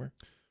sense of humor.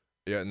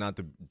 Yeah, not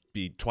to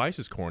be twice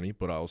as corny,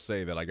 but I'll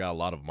say that I got a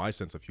lot of my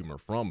sense of humor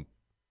from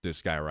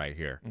this guy right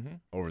here Mm-hmm.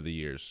 over the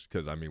years.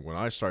 Because, I mean, when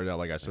I started out,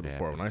 like I said It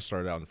before, when I happens.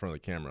 started out in front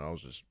of the camera, I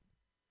was just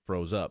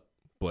froze up.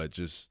 But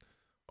just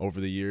over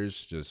the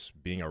years,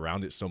 just being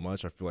around it so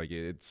much, I feel like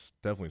it's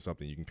definitely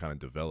something you can kind of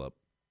develop.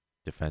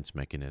 Defense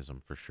mechanism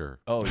for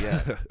sure. Oh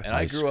yeah, and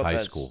I grew up high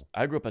as school.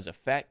 I grew up as a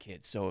fat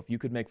kid. So if you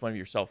could make fun of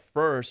yourself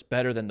first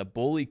better than the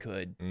bully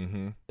could,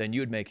 Mm-hmm. then you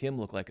would make him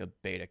look like a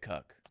beta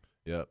cuck.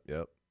 Yep.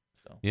 So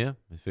Yeah,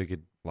 I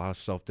figured. A lot of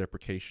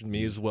self-deprecation.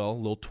 Me as well.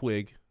 Little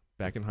twig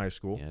back in high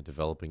school. Yeah,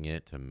 developing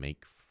it to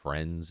make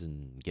friends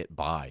and get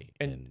by.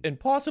 and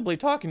possibly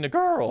talking to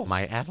girls.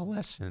 my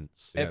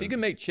adolescence. And if Yeah. you can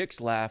make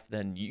chicks laugh,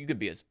 then you could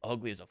be as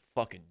ugly as a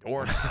fucking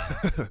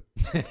doorknob.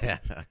 Yeah,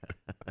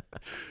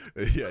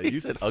 He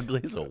said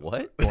ugly as a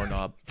what?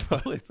 Doorknob.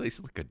 Oh, it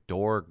looks like a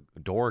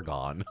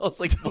Dorgon. I was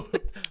like, what? I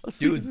was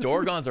Dude, like, is this-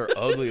 Dorgons are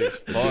ugly as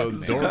fuck. Yo, man.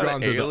 Zorgons are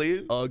the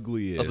alien?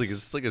 ugliest. I was like,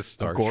 it's like a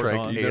Star Gorgon?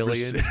 Trek You've never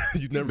alien.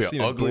 seen- you've never Be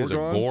seen a ugly as a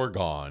Gorgon?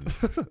 Gorgon,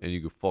 and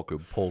you could fucking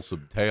pull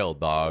some tail,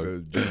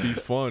 dog. Just be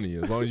funny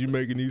as long as you're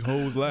making these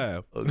hoes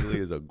laugh. Ugly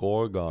as a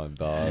Gorgon,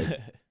 dog.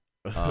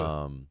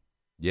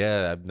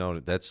 Yeah, I've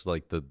known that's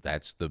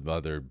the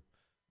other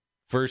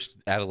first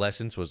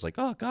adolescence was like,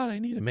 oh god, I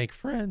need to make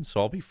friends, so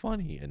I'll be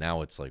funny. And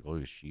now it's like,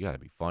 oh, you gotta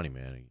be funny,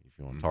 man. If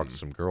you want to talk to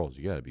some girls,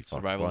 you gotta be fucking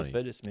Survival of funny. the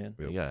fittest, man.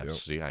 Yep, You gotta,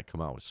 yep. you gotta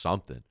come out with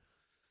something.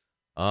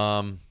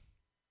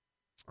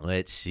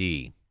 Let's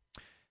see.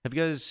 Have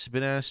you guys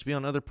been asked to be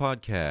on other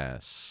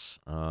podcasts?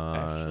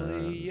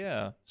 Actually,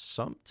 yeah.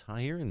 Some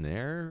here and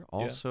there.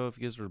 Also, if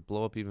you guys were to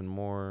blow up even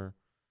more,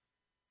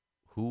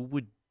 who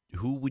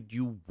would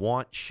you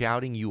want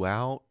shouting you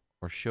out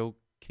or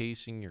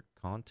showcasing your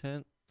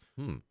content?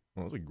 Well,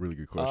 that's a really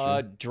good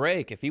question.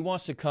 Drake, if he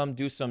wants to come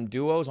do some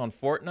duos on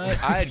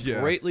Fortnite, I'd Yeah.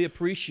 greatly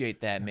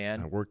appreciate that, That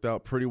man. worked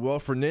out pretty well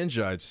for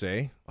Ninja, I'd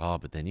say. Oh,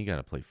 but then you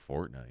gotta play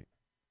Fortnite.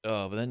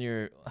 Oh, but then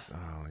you're.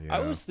 Oh yeah. I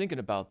was thinking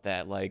about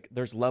that. Like,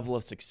 there's level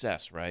of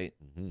success, right?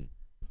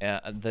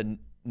 Mm-hmm. The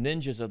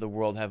ninjas of the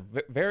world have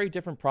very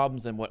different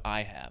problems than what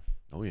I have.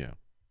 Oh yeah.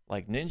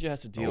 Like, Ninja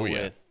has to deal Oh,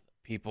 yeah. with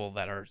people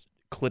that are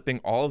clipping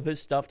all of his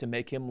stuff to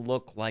make him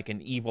look like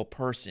an evil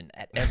person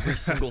at every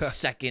single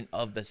second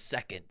of the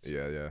second.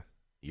 Yeah.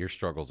 Your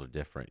struggles are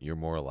different. You're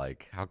more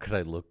like, how could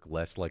I look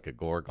less like a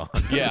Gorgon?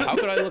 Yeah, how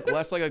could I look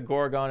less like a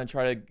Gorgon and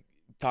try to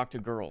talk to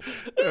girls?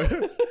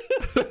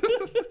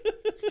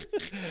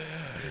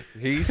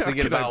 He's How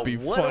thinking can I about be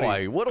what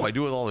funny? do I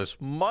do with all this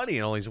money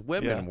and all these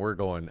women? Yeah. And we're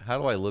going, how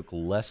do I look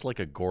less like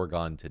a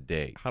Gorgon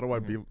today? How do I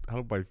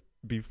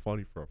be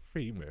funny for a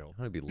female?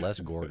 How do I be less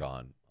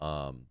Gorgon?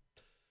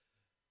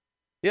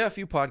 Yeah, a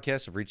few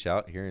podcasts have reached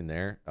out here and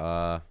there.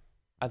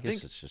 I guess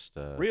think it's just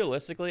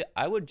realistically,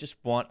 I would just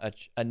want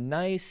a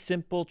nice,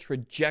 simple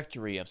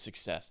trajectory of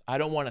success. I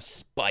don't want a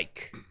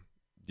spike.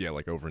 Yeah,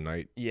 like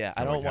overnight. Yeah,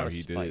 I Kinda don't like how want a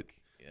he did spike.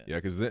 it. Yeah,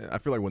 because I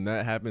feel like when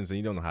that happens, then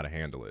you don't know how to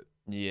handle it.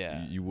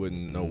 Yeah. You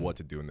wouldn't know what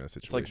to do in that It's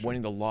situation. like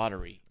winning the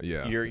lottery.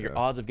 Yeah, Your yeah.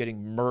 odds of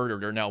getting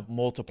murdered are now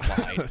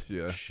multiplied.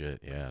 Yeah,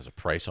 shit. Yeah, there's a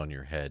price on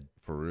your head.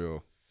 for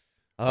real.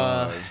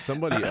 Uh,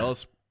 Somebody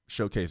else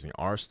showcasing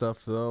our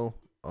stuff though.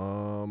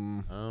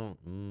 oh,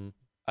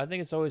 I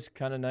think it's always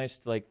kind of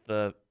nice, like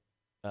the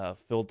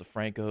Phil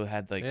DeFranco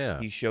had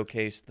he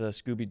showcased the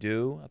Scooby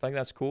Doo. I think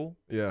that's cool.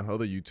 Yeah,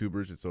 other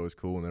YouTubers, it's always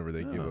cool whenever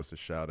they give Yeah. us a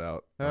shout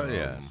out. Oh,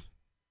 yeah.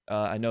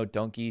 I know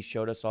Donkey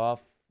showed us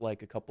off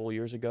like a couple of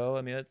years ago.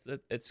 I mean,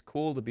 it's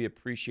cool to be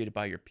appreciated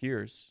by your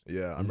peers.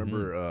 Yeah, I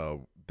remember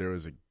there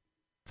was a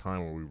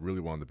time where we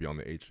really wanted to be on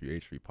the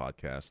H3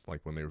 podcast,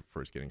 like when they were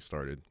first getting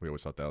started. We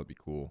always thought that would be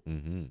cool.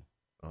 mm-hmm.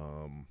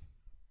 Um,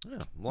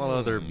 Yeah, a lot of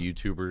other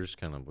YouTubers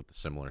kind of with the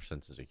similar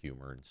senses of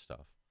humor and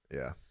stuff.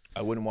 yeah.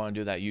 I wouldn't want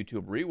to do that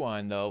YouTube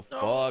rewind though.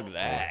 Fuck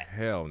that. Oh,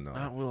 hell no.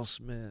 Not Will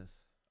Smith.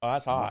 Oh,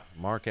 that's hot.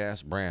 Mark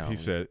Ass Brown. He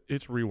said,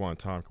 "It's rewind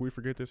time. Can we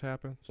forget this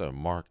happened?" So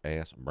Mark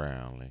Ass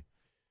Brownlee.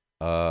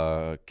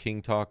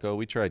 King Taco.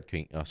 We tried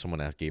King.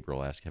 Someone asked.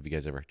 Gabriel asked, "Have you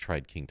guys ever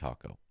tried King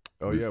Taco?"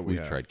 Oh yeah, we we've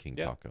have. tried King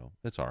Yeah. Taco.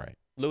 It's all right.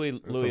 Louis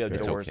okay.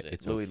 It's adores okay. it.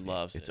 It's Louis okay.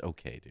 loves It's it.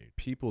 okay, dude.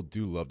 People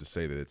do love to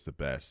say that it's the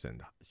best,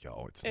 and it's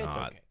It's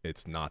not. okay.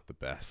 It's not the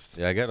best.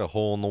 Yeah, I got a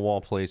hole in the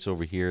wall place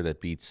over here that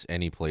beats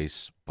any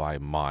place by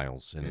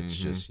miles, and it's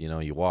just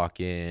you walk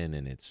in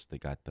and they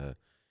got the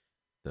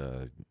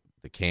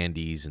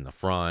candies in the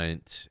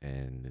front,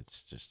 and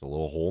it's just a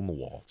little hole in the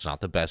wall. It's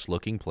not the best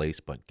looking place,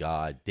 but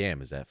god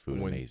damn, is that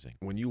food amazing.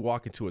 When you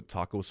walk into a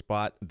taco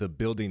spot, the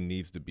building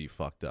needs to be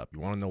fucked up. You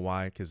want to know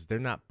why? Because they're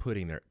not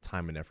putting their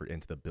time and effort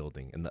into the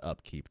building and the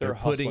upkeep. They're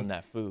putting hustling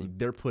that food.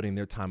 They're putting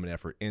their time and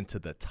effort into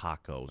the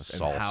tacos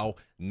The and salsa. how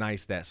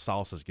nice that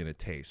salsa is gonna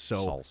taste.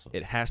 So Salsa.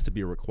 it has to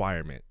be a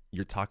requirement.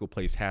 Your taco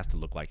place has to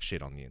look like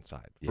shit on the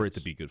inside for it to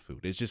Yes. be good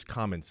food. It's just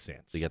common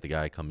sense. So you got the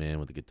guy come in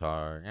with the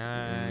guitar.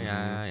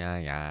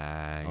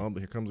 Oh,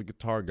 here comes a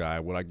guitar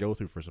guy. What I go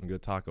through for some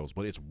good tacos,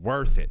 but it's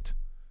worth it.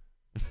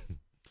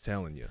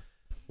 Telling you.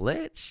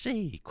 Let's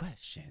see.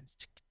 Questions.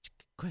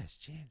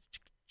 Questions.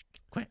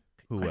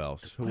 Who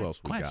else? Who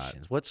else we got?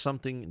 Questions. What's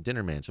something,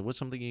 Dinnerman, so what's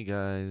something you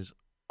guys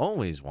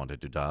always wanted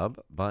to dub,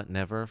 but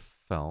never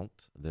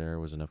felt there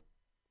was enough,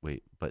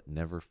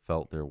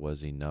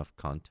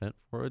 content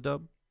for a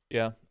dub?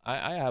 Yeah,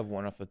 I have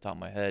one off the top of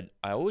my head.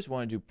 I always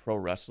wanted to do pro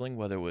wrestling,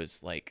 whether it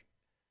was like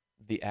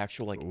the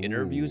actual like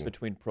interviews Ooh.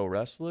 between pro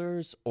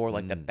wrestlers or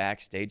like the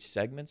backstage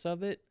segments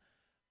of it.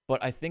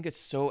 But I think it's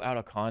so out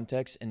of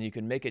context, and you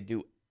can make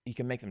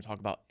them talk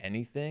about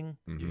anything.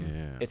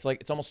 Yeah. It's like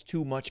it's almost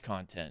too much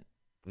content.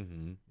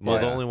 Mm-hmm. Well,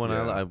 the Yeah, only one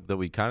yeah. that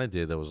we kind of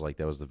did that was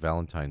the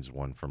Valentine's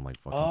one from like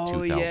fucking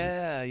Oh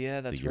 2000.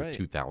 yeah, that's the year right.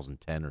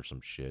 2010 or some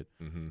shit.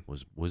 Mm-hmm.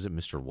 Was it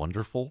Mr.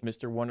 Wonderful?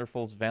 Mr.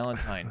 Wonderful's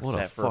Valentine's What a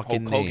set for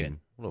fucking Hulk Hogan. name!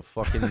 What a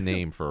fucking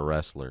name for a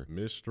wrestler.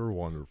 Mr.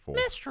 Wonderful.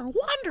 Mr.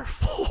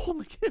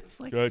 Wonderful. It's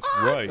like That's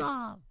right.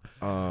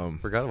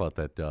 Forgot about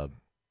that dub.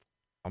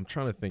 I'm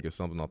trying to think of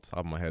something off the top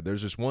of my head.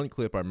 There's this one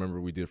clip I remember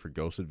we did for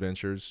Ghost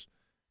Adventures,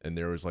 and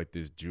there was like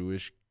this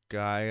Jewish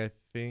guy, I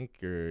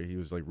think, or he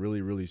was like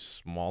really, really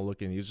small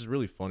looking. He was just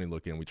really funny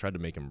looking. We tried to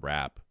make him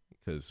rap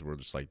because we're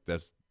just like,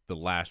 that's the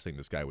last thing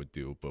this guy would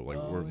do. But like,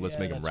 let's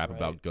make him that's rap right.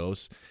 about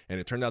ghosts. And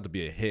it turned out to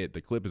be a hit.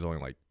 The clip is only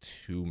like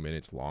 2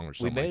 minutes long or We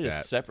something made like a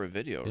that. separate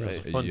video, Yeah, it was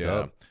right? a fun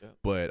dub. Yeah.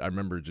 But I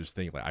remember just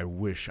thinking like, I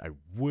wish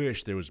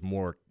there was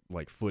more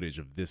like footage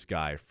of this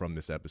guy from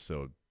this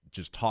episode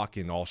just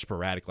talking all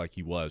sporadic like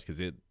he was, because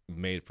it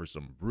made for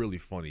some really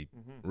funny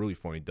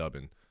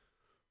dubbing.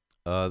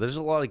 There's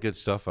a lot of good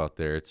stuff out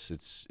there.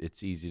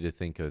 It's easy to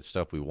think of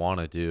stuff we want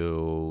to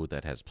do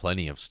that has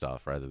plenty of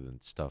stuff rather than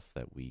stuff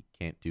that we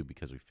can't do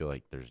because we feel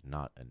like there's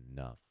not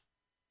enough.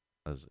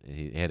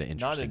 He had an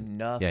Not interesting,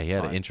 enough. yeah, he had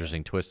an content.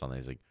 interesting twist on that.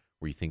 He's like,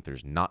 where you think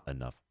there's not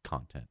enough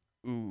content.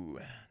 Ooh,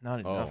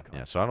 not Oh, enough. Yeah,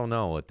 Content. so I don't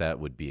know what that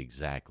would be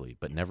exactly,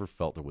 but never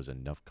felt there was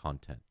enough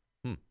content.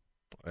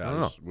 Yeah, I don't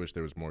I just wish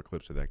there was more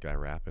clips of that guy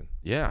rapping.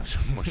 Yeah,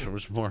 there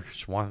was more.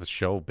 Just wanted the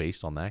show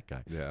based on that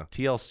guy. Yeah.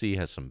 TLC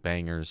has some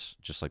bangers,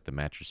 just like the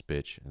mattress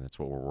bitch, and that's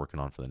what we're working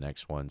on for the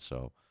next one.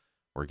 So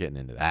we're getting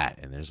into that,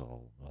 and there's a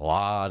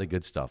lot of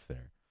good stuff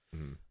there.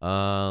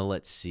 Mhm.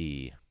 Let's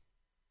see.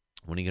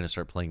 When are you gonna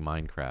start playing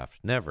Minecraft?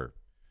 Never.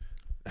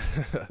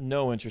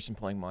 No interest in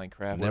playing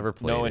Minecraft. Never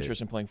played No it.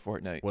 interest in playing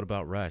Fortnite. What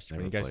about Rust? When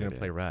Never you guys played gonna it.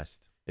 play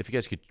Rust? If you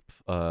guys could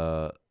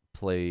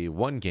play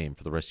one game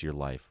for the rest of your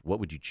life, what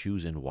would you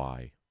choose and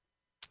why?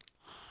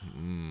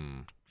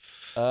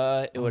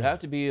 It would have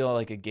to be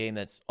like a game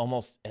that's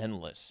almost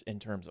endless in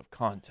terms of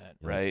content,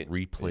 right?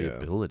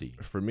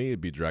 Replayability. For me, it'd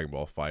be Dragon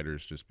Ball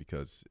Fighters, just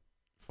because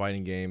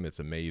fighting game, it's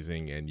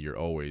amazing, and you're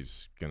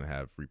always gonna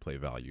have replay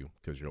value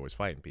because you're always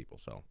fighting people.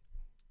 So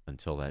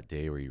Until that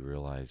day where you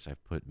realize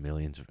I've put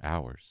millions of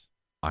hours.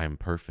 I am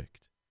perfect.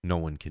 no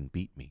one can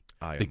beat me.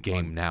 I The am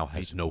game now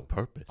has no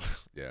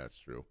purpose. Yeah, that's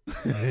true.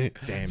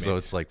 Damn so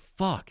it's like,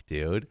 fuck,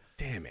 dude.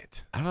 Damn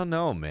it. I don't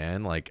know,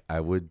 man. Like,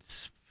 I would,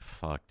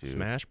 fuck, dude.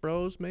 Smash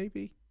Bros,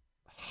 maybe?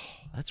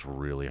 That's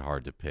really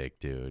hard to pick,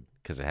 dude,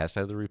 because it has to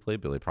have the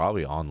replayability.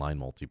 Probably online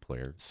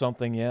multiplayer.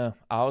 Something, yeah.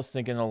 I was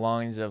thinking the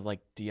lines of like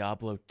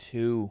Diablo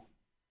 2.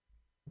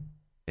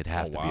 It'd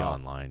have to be wow.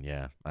 online,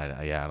 yeah. I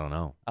don't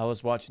know. I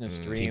was watching a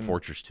stream. Team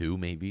Fortress 2,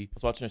 maybe. I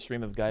was watching a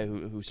stream of a guy who We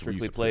used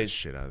strictly to play the plays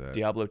shit out of that.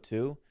 Diablo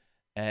 2,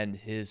 and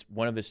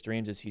one of his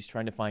streams is he's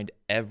trying to find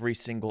every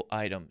single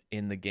item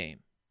in the game.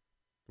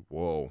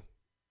 Whoa.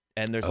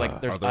 And there's Are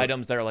there-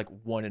 items that are like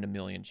 1 in a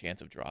million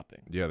chance of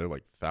dropping. Yeah, they're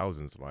like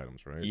thousands of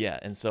items, right? Yeah,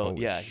 and so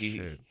Holy yeah,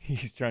 shit.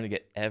 he's trying to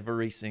get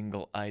every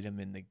single item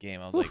in the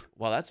game. I was like,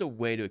 wow, that's a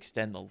way to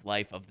extend the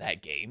life of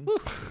that game.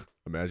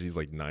 Imagine he's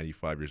like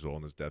 95 years old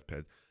on his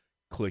deathbed,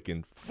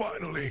 clicking,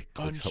 finally,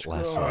 Clicks the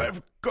last one.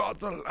 I've got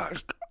the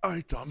last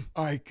item.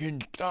 I can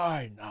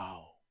die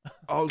now.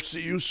 I'll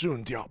see you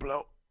soon,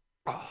 Diablo.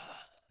 Yeah.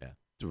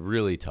 It's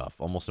really tough.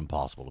 Almost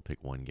impossible to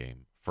pick one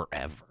game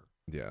forever.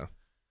 Yeah.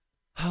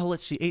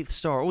 Let's see. 8th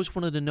Star. Always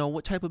wanted to know,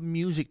 what type of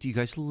music do you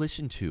guys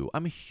listen to?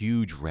 I'm a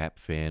huge rap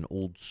fan,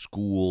 old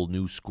school,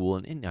 new school,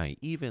 and I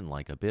even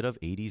like a bit of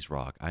 80s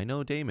rock. I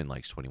know Damon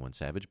likes 21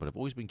 Savage, but I've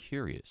always been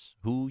curious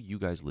who you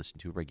guys listen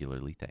to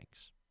regularly.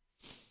 Thanks.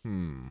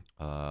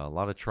 A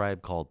lot of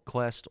Tribe Called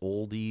Quest,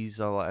 oldies.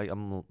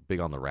 I'm big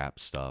on the rap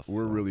stuff.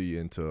 We're really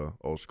into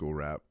old school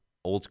rap.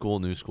 Old school,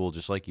 new school,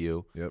 just like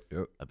you. Yep.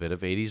 A bit of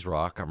 80s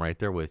rock. I'm right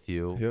there with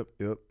you. Yep.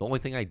 The only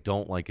thing I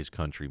don't like is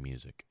country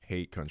music.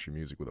 Hate country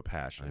music with a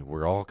passion.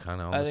 We're all kind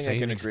of on I the think I same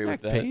can agree with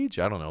exact that. page.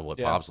 I don't know what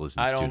Yeah, Bob's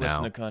listens I to don't now.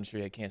 listen to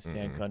country. I can't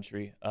stand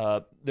country.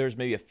 There's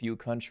maybe a few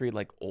country,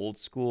 like old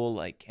school,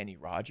 like Kenny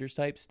Rogers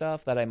type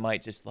stuff that I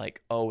might just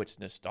like, oh, it's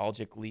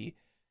nostalgically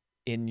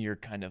in your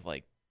kind of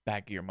like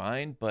back of your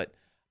mind. But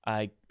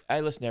I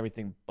listen to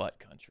everything but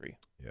country.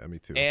 Yeah, me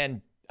too.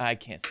 And I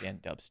can't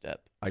stand dubstep.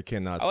 I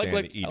cannot I stand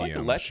like the EDM I like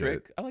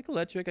electric. shit. I like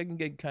electric. I can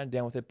get kind of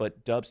down with it,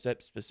 but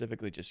dubstep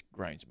specifically just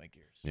grinds my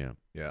gears. Yeah.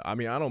 Yeah, I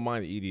mean, I don't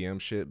mind the EDM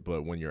shit,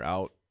 but when you're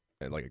out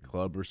at like a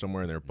club or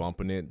somewhere and they're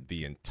bumping it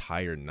the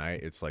entire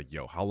night, it's like,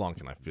 yo, how long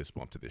can I fist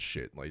bump to this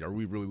shit? Like, are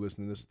we really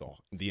listening to this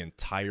the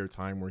entire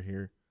time we're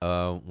here?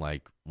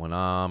 Like when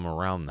I'm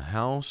around the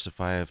house, if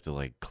I have to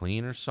like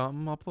clean or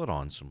something, I'll put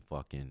on some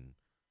fucking,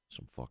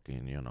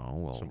 you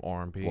know, Some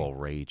R&B. well,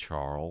 Ray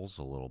Charles,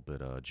 a little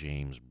bit of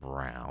James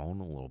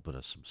Brown, a little bit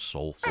of some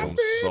soulful Some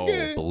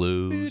soul.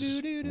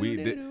 blues.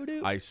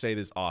 I say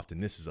this often.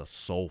 This is a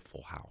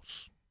soulful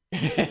house.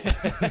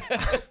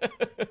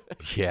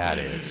 Yeah, it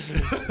is.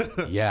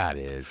 Yeah, it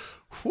is.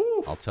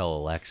 I'll tell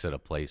Alexa to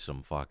play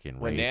some fucking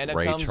When Ray, Nana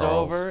Ray comes Charles,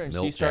 over and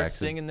Milt she starts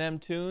Jackson. singing them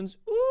tunes,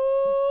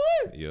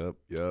 ooh,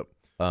 Yep.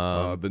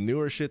 The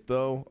newer shit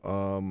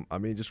though, I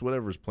mean, just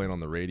whatever's playing on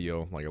the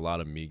radio, like a lot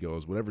of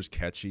Migos, whatever's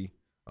catchy.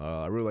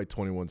 I really like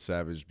 21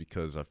 Savage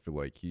because I feel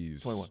like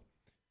he's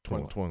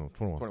 21.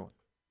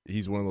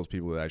 He's one of those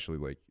people that actually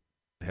like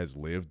has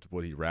lived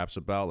what he raps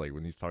about. Like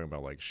when he's talking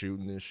about like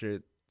shooting and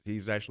shit,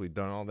 he's actually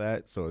done all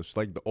that. So it's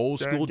like the old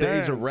school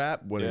days of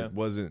rap when it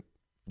wasn't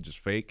just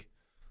fake.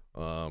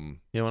 When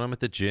I'm at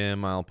the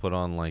gym, I'll put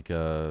on like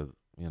some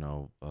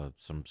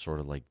sort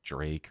of like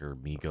Drake or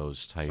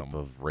Migos type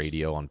of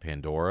radio on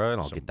Pandora,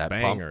 and I'll some get that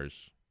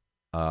bangers.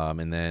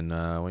 And then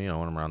when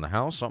I'm around the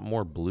house, something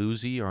more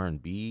bluesy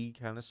R&B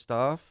kind of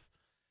stuff.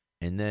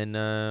 And then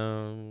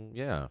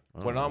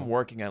when I'm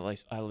working, I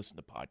listen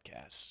to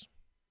podcasts.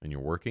 and you're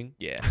working,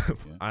 Yeah,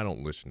 I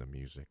don't listen to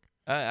music.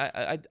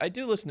 I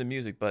do listen to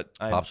music, but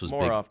I Pops was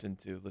more big often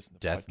to listen to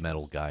death podcasts.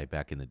 metal guy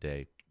back in the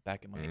day.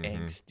 Back in my Mhm.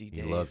 angsty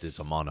He days. loved his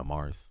Amon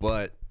Amarth.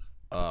 But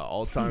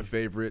all-time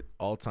favorite,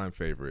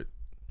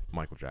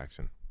 Michael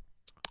Jackson.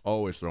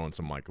 Always throwing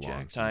some Michael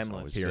on.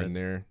 Timeless. Here and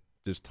there.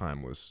 Just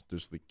timeless.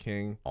 Just the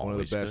king. One of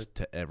Always the best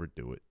to ever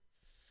do it.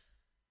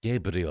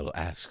 Gabriel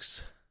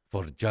asks,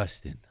 for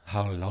Justin,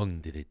 how long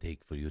did it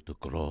take for you to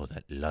grow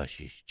that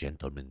luscious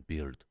gentleman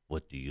beard?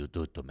 What do you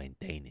do to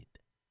maintain it?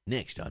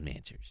 Next on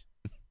Answers.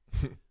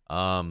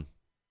 How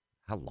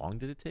long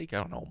did it take? I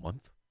don't know, a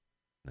month.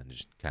 And then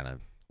just kind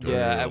of.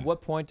 Yeah, at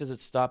what point does it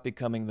stop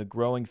becoming the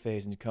growing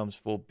phase and becomes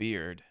full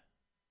beard?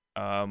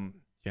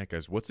 Yeah,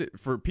 guys, what's it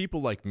for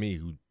people like me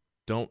who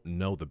don't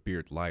know the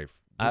beard life?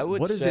 I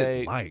would what is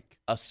say- it like?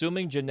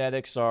 Assuming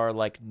genetics are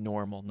like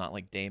normal, not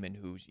like Damon,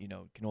 who's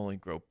can only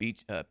grow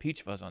peach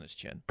fuzz on his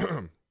chin.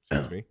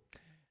 Excuse me.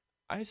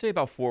 I say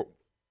about 4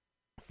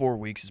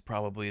 weeks is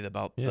probably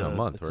about a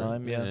month, the right?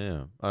 time. Yeah.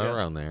 Yeah. Yeah.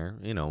 Around there.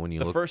 When you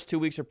The look. first 2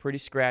 weeks are pretty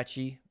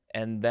scratchy,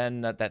 and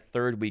then at that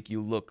third week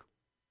you look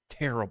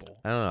terrible.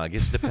 I don't know. I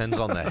guess it depends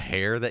on the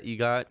hair that you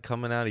got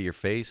coming out of your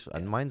face.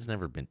 And mine's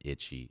never been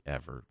itchy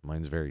ever.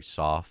 Mine's very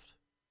soft.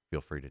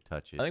 Feel free to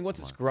touch it. I think once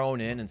it's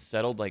grown in and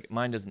settled, like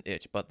mine doesn't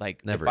itch, but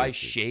like Never if I itches.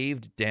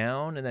 shaved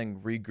down and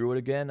then regrew it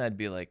again, I'd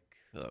be like,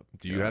 oh,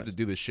 Do you have God. to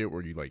do the shit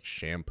where you like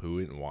shampoo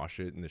it and wash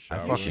it in the shower?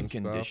 fucking and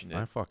stuff? condition it.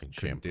 I fucking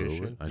shampoo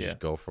Condition. it. I Yeah. just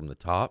go from the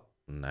top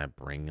and I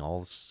bring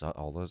all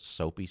the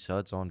soapy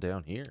suds on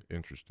down here.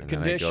 Interesting.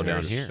 And then I go down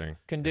Conditioners. here. Interesting.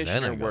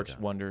 Conditioner then I go works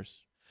down.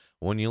 wonders.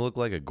 When you look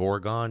like a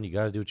Gorgon, you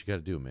got to do what you got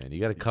to do, man. You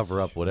got to cover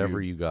up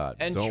whatever you got.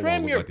 And Don't wanna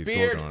trim look your like these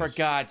beard, for Gorgons.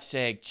 God's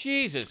sake.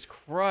 Jesus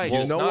Christ,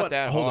 You it's know not what?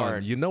 that Hold hard.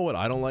 on. You know what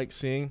I don't like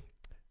seeing,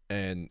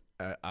 and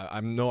I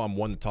know I'm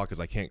one to talk because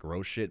I can't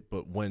grow shit.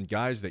 But when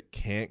guys that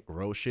can't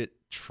grow shit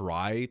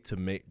try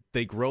to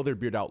they grow their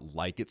beard out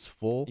like it's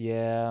full.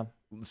 Yeah.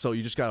 So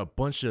you just got a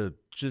bunch of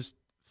just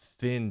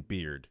thin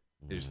beard.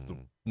 Is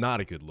not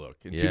a good look.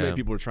 And too Yeah. many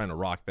people are trying to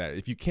rock that.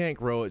 If you can't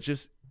grow it,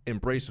 just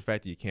embrace the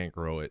fact that you can't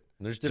grow it.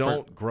 There's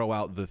different. Don't grow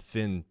out the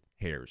thin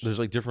hairs. There's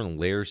like different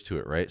layers to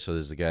it, right? So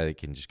there's the guy that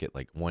can just get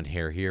like one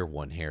hair here,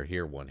 one hair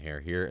here, one hair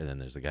here, and then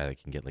there's the guy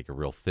that can get like a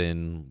real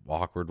thin,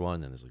 awkward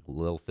one. Then there's like a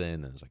little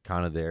thin. Then there's like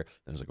kind of there.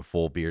 Then there's like a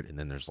full beard, and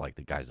then there's like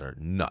the guys that are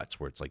nuts,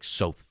 where it's like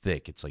so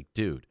thick. It's like,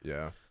 dude,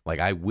 Yeah. like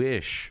I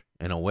wish,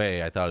 in a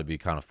way, I thought it'd be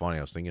kind of funny.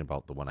 I was thinking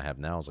about the one I have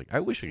now. I was like,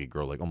 I wish I could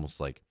grow like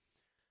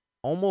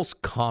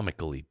almost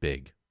comically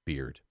big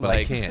beard, but I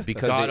Like can't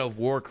because God it- of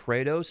War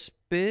Kratos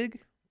big?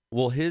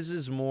 well, his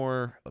is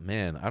more,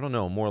 man, I don't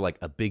know, more like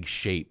a big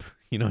shape.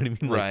 You know what I mean?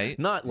 Like, Right.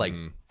 not like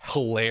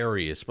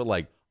hilarious, but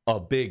like a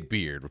big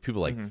beard where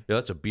people are like, yeah,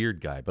 that's a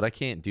beard guy. But I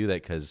can't do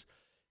that because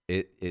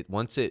it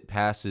once it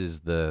passes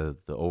the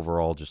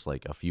overall just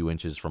like a few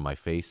inches from my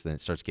face, then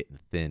it starts getting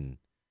thin,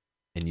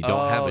 and you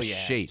don't have Oh, a yeah,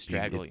 shape.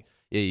 straggly.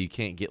 Yeah, you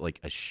can't get like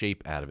a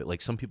shape out of it.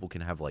 Like some people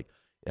can have like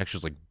actually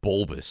it's like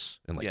bulbous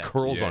and like Yeah.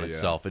 curls on Yeah, yeah.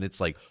 itself, and it's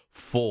like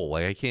full.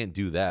 Like I can't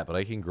do that, but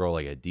I can grow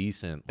like a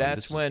decent. like, That's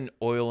this is- when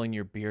oiling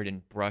your beard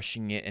and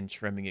brushing it and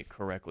trimming it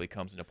correctly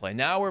comes into play.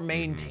 Now we're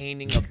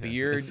maintaining a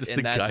beard, It's just and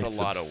a that's guy's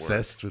a lot of work.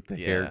 obsessed with the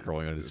hair Yeah.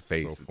 growing on his It's so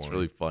face. It's funny.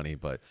 really funny,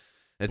 but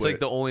it's But- like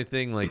the only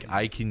thing like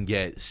I can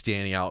get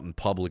standing out in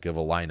public of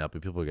a lineup,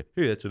 and people go,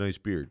 "Hey, that's a nice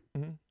beard."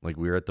 Mhm. Like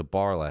we were at the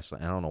bar last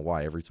night. I don't know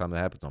why. Every time that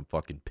happens, I'm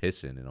fucking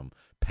pissing, and I'm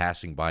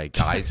passing by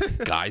guys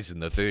in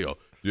the thing. They go,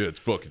 "Yeah, it's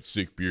fucking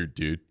sick beard,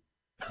 dude."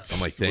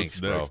 I'm like, "Thanks,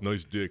 bro."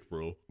 Nice dick,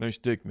 bro. Nice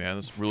dick, man.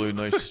 That's really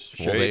nice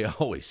Well, they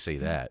shape. always say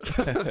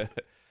that.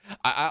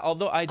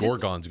 Although I did,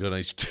 Gorgon's got a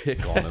nice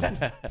dick on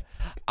him.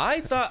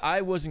 I thought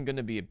I wasn't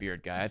gonna be a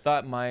beard guy. I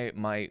thought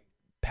my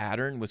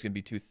pattern was gonna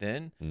be too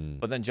thin.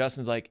 But then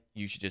Justin's like,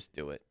 "You should just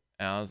do it,"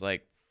 and I was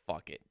like,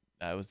 "Fuck it."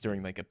 I was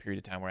during like a period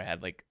of time where I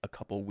had like a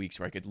couple weeks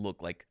where I could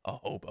look like a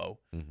hobo.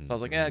 So I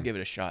was like, "Yeah, give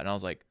it a shot." And I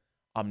was like,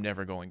 "I'm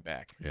never going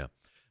back." Yeah,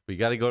 but you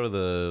got to go to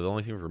the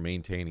only thing for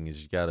maintaining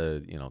is you got to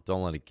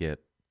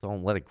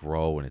don't let it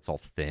grow and it's all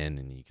thin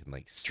and you can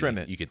like Trim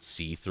it. You could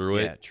see through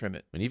Yeah, it. trim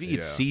it. And if you could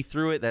Yeah. see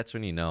through it, that's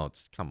when you know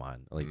it's come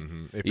on. Like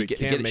If you it get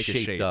can't it make a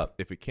shaped shape, up.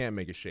 if it can't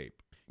make a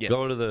shape, Yes.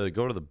 go to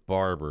the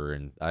barber,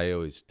 and I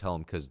always tell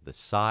him because the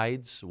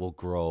sides will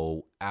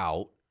grow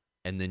out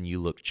and then you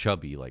look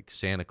chubby like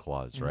Santa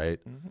Claus, right?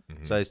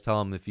 So I just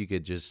tell him if you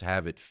could just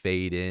have it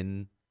fade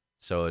in,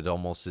 so it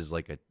almost is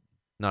like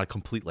not a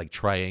complete like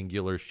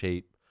triangular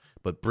shape,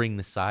 but bring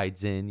the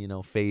sides in,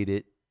 fade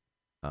it.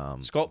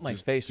 Sculpt my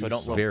face so I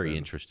don't look. Very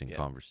interesting Yeah.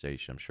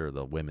 conversation. I'm sure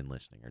the women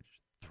listening are just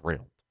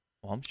thrilled.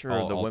 Well, I'm sure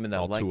All- the all- women that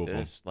all like two of 'em.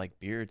 this like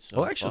beards. So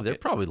Well, actually, fuck they're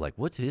it. probably like,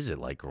 "What is it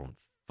like growing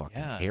fucking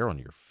Yeah. hair on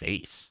your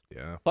face?"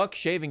 yeah, Fuck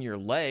shaving your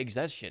legs.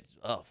 That shit's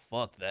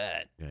fuck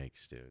that.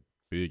 Yikes, dude.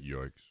 big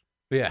yikes.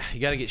 But yeah, you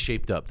got to get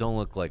shaped up. Don't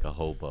look like a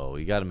hobo.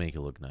 You got to make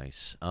it look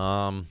nice.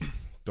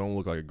 Don't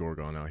look like a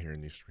Gorgon out here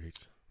in these streets.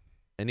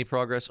 Any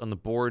progress on the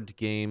board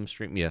game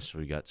stream? Yes,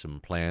 we got some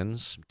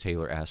plans.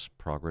 Taylor asked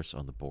progress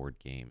on the board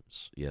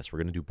games. Yes, we're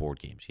gonna do board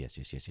games. Yes.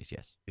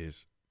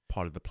 Is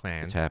part of the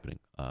plan. It's happening.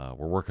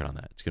 We're working on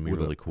that. It's gonna be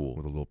really cool.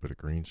 with a little bit of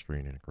green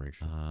screen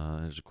integration.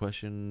 There's a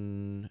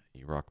question.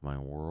 You rock my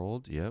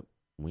world. Yep,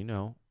 we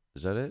know.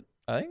 Is that it?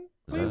 I think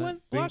Is that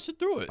it? blasted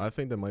through it. I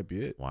think that might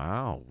be it.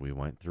 Wow, we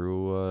went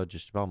through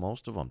just about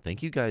most of them.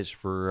 Thank you guys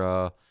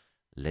for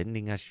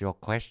lending us your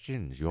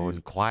questions, your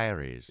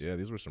inquiries. Yeah,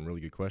 these were some really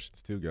good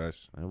questions too,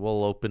 guys. And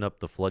we'll open up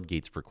the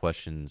floodgates for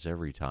questions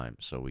every time,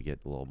 so we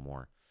get a little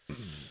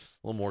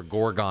more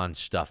Gorgon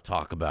stuff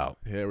talk about.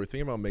 Yeah, we're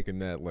thinking about making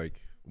that like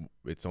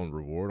its own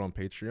reward on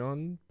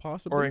Patreon,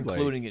 possibly, Or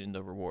including it in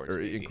the rewards. or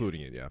maybe.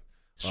 including it. Yeah,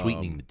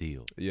 Sweetening the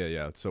deal.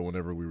 yeah. So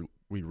whenever we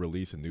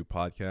release a new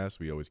podcast,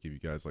 we always give you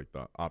guys like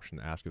the option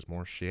to ask us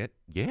more shit,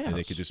 Yeah. and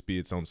it could just be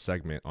its own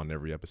segment on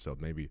every episode.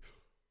 Maybe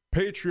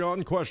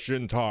Patreon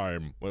question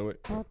time. Wait.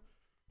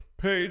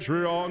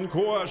 Patreon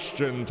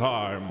question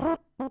time.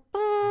 Something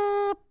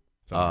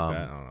like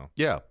that. I don't know.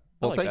 Yeah.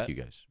 Well, like thank that. you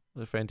guys.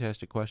 They're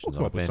fantastic questions.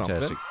 We'll on a come up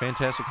with something.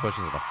 fantastic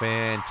questions on a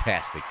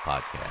fantastic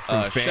podcast. Shout out to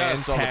all the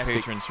Fantastic.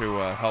 patrons who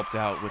helped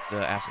out with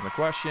asking the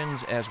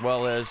questions, as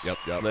well as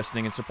Yep.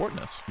 listening and supporting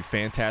us. You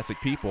fantastic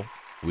people.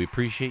 We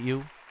appreciate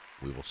you.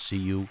 We will see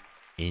you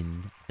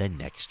in the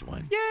next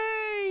one.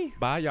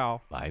 Bye,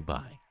 y'all.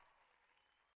 Bye-bye.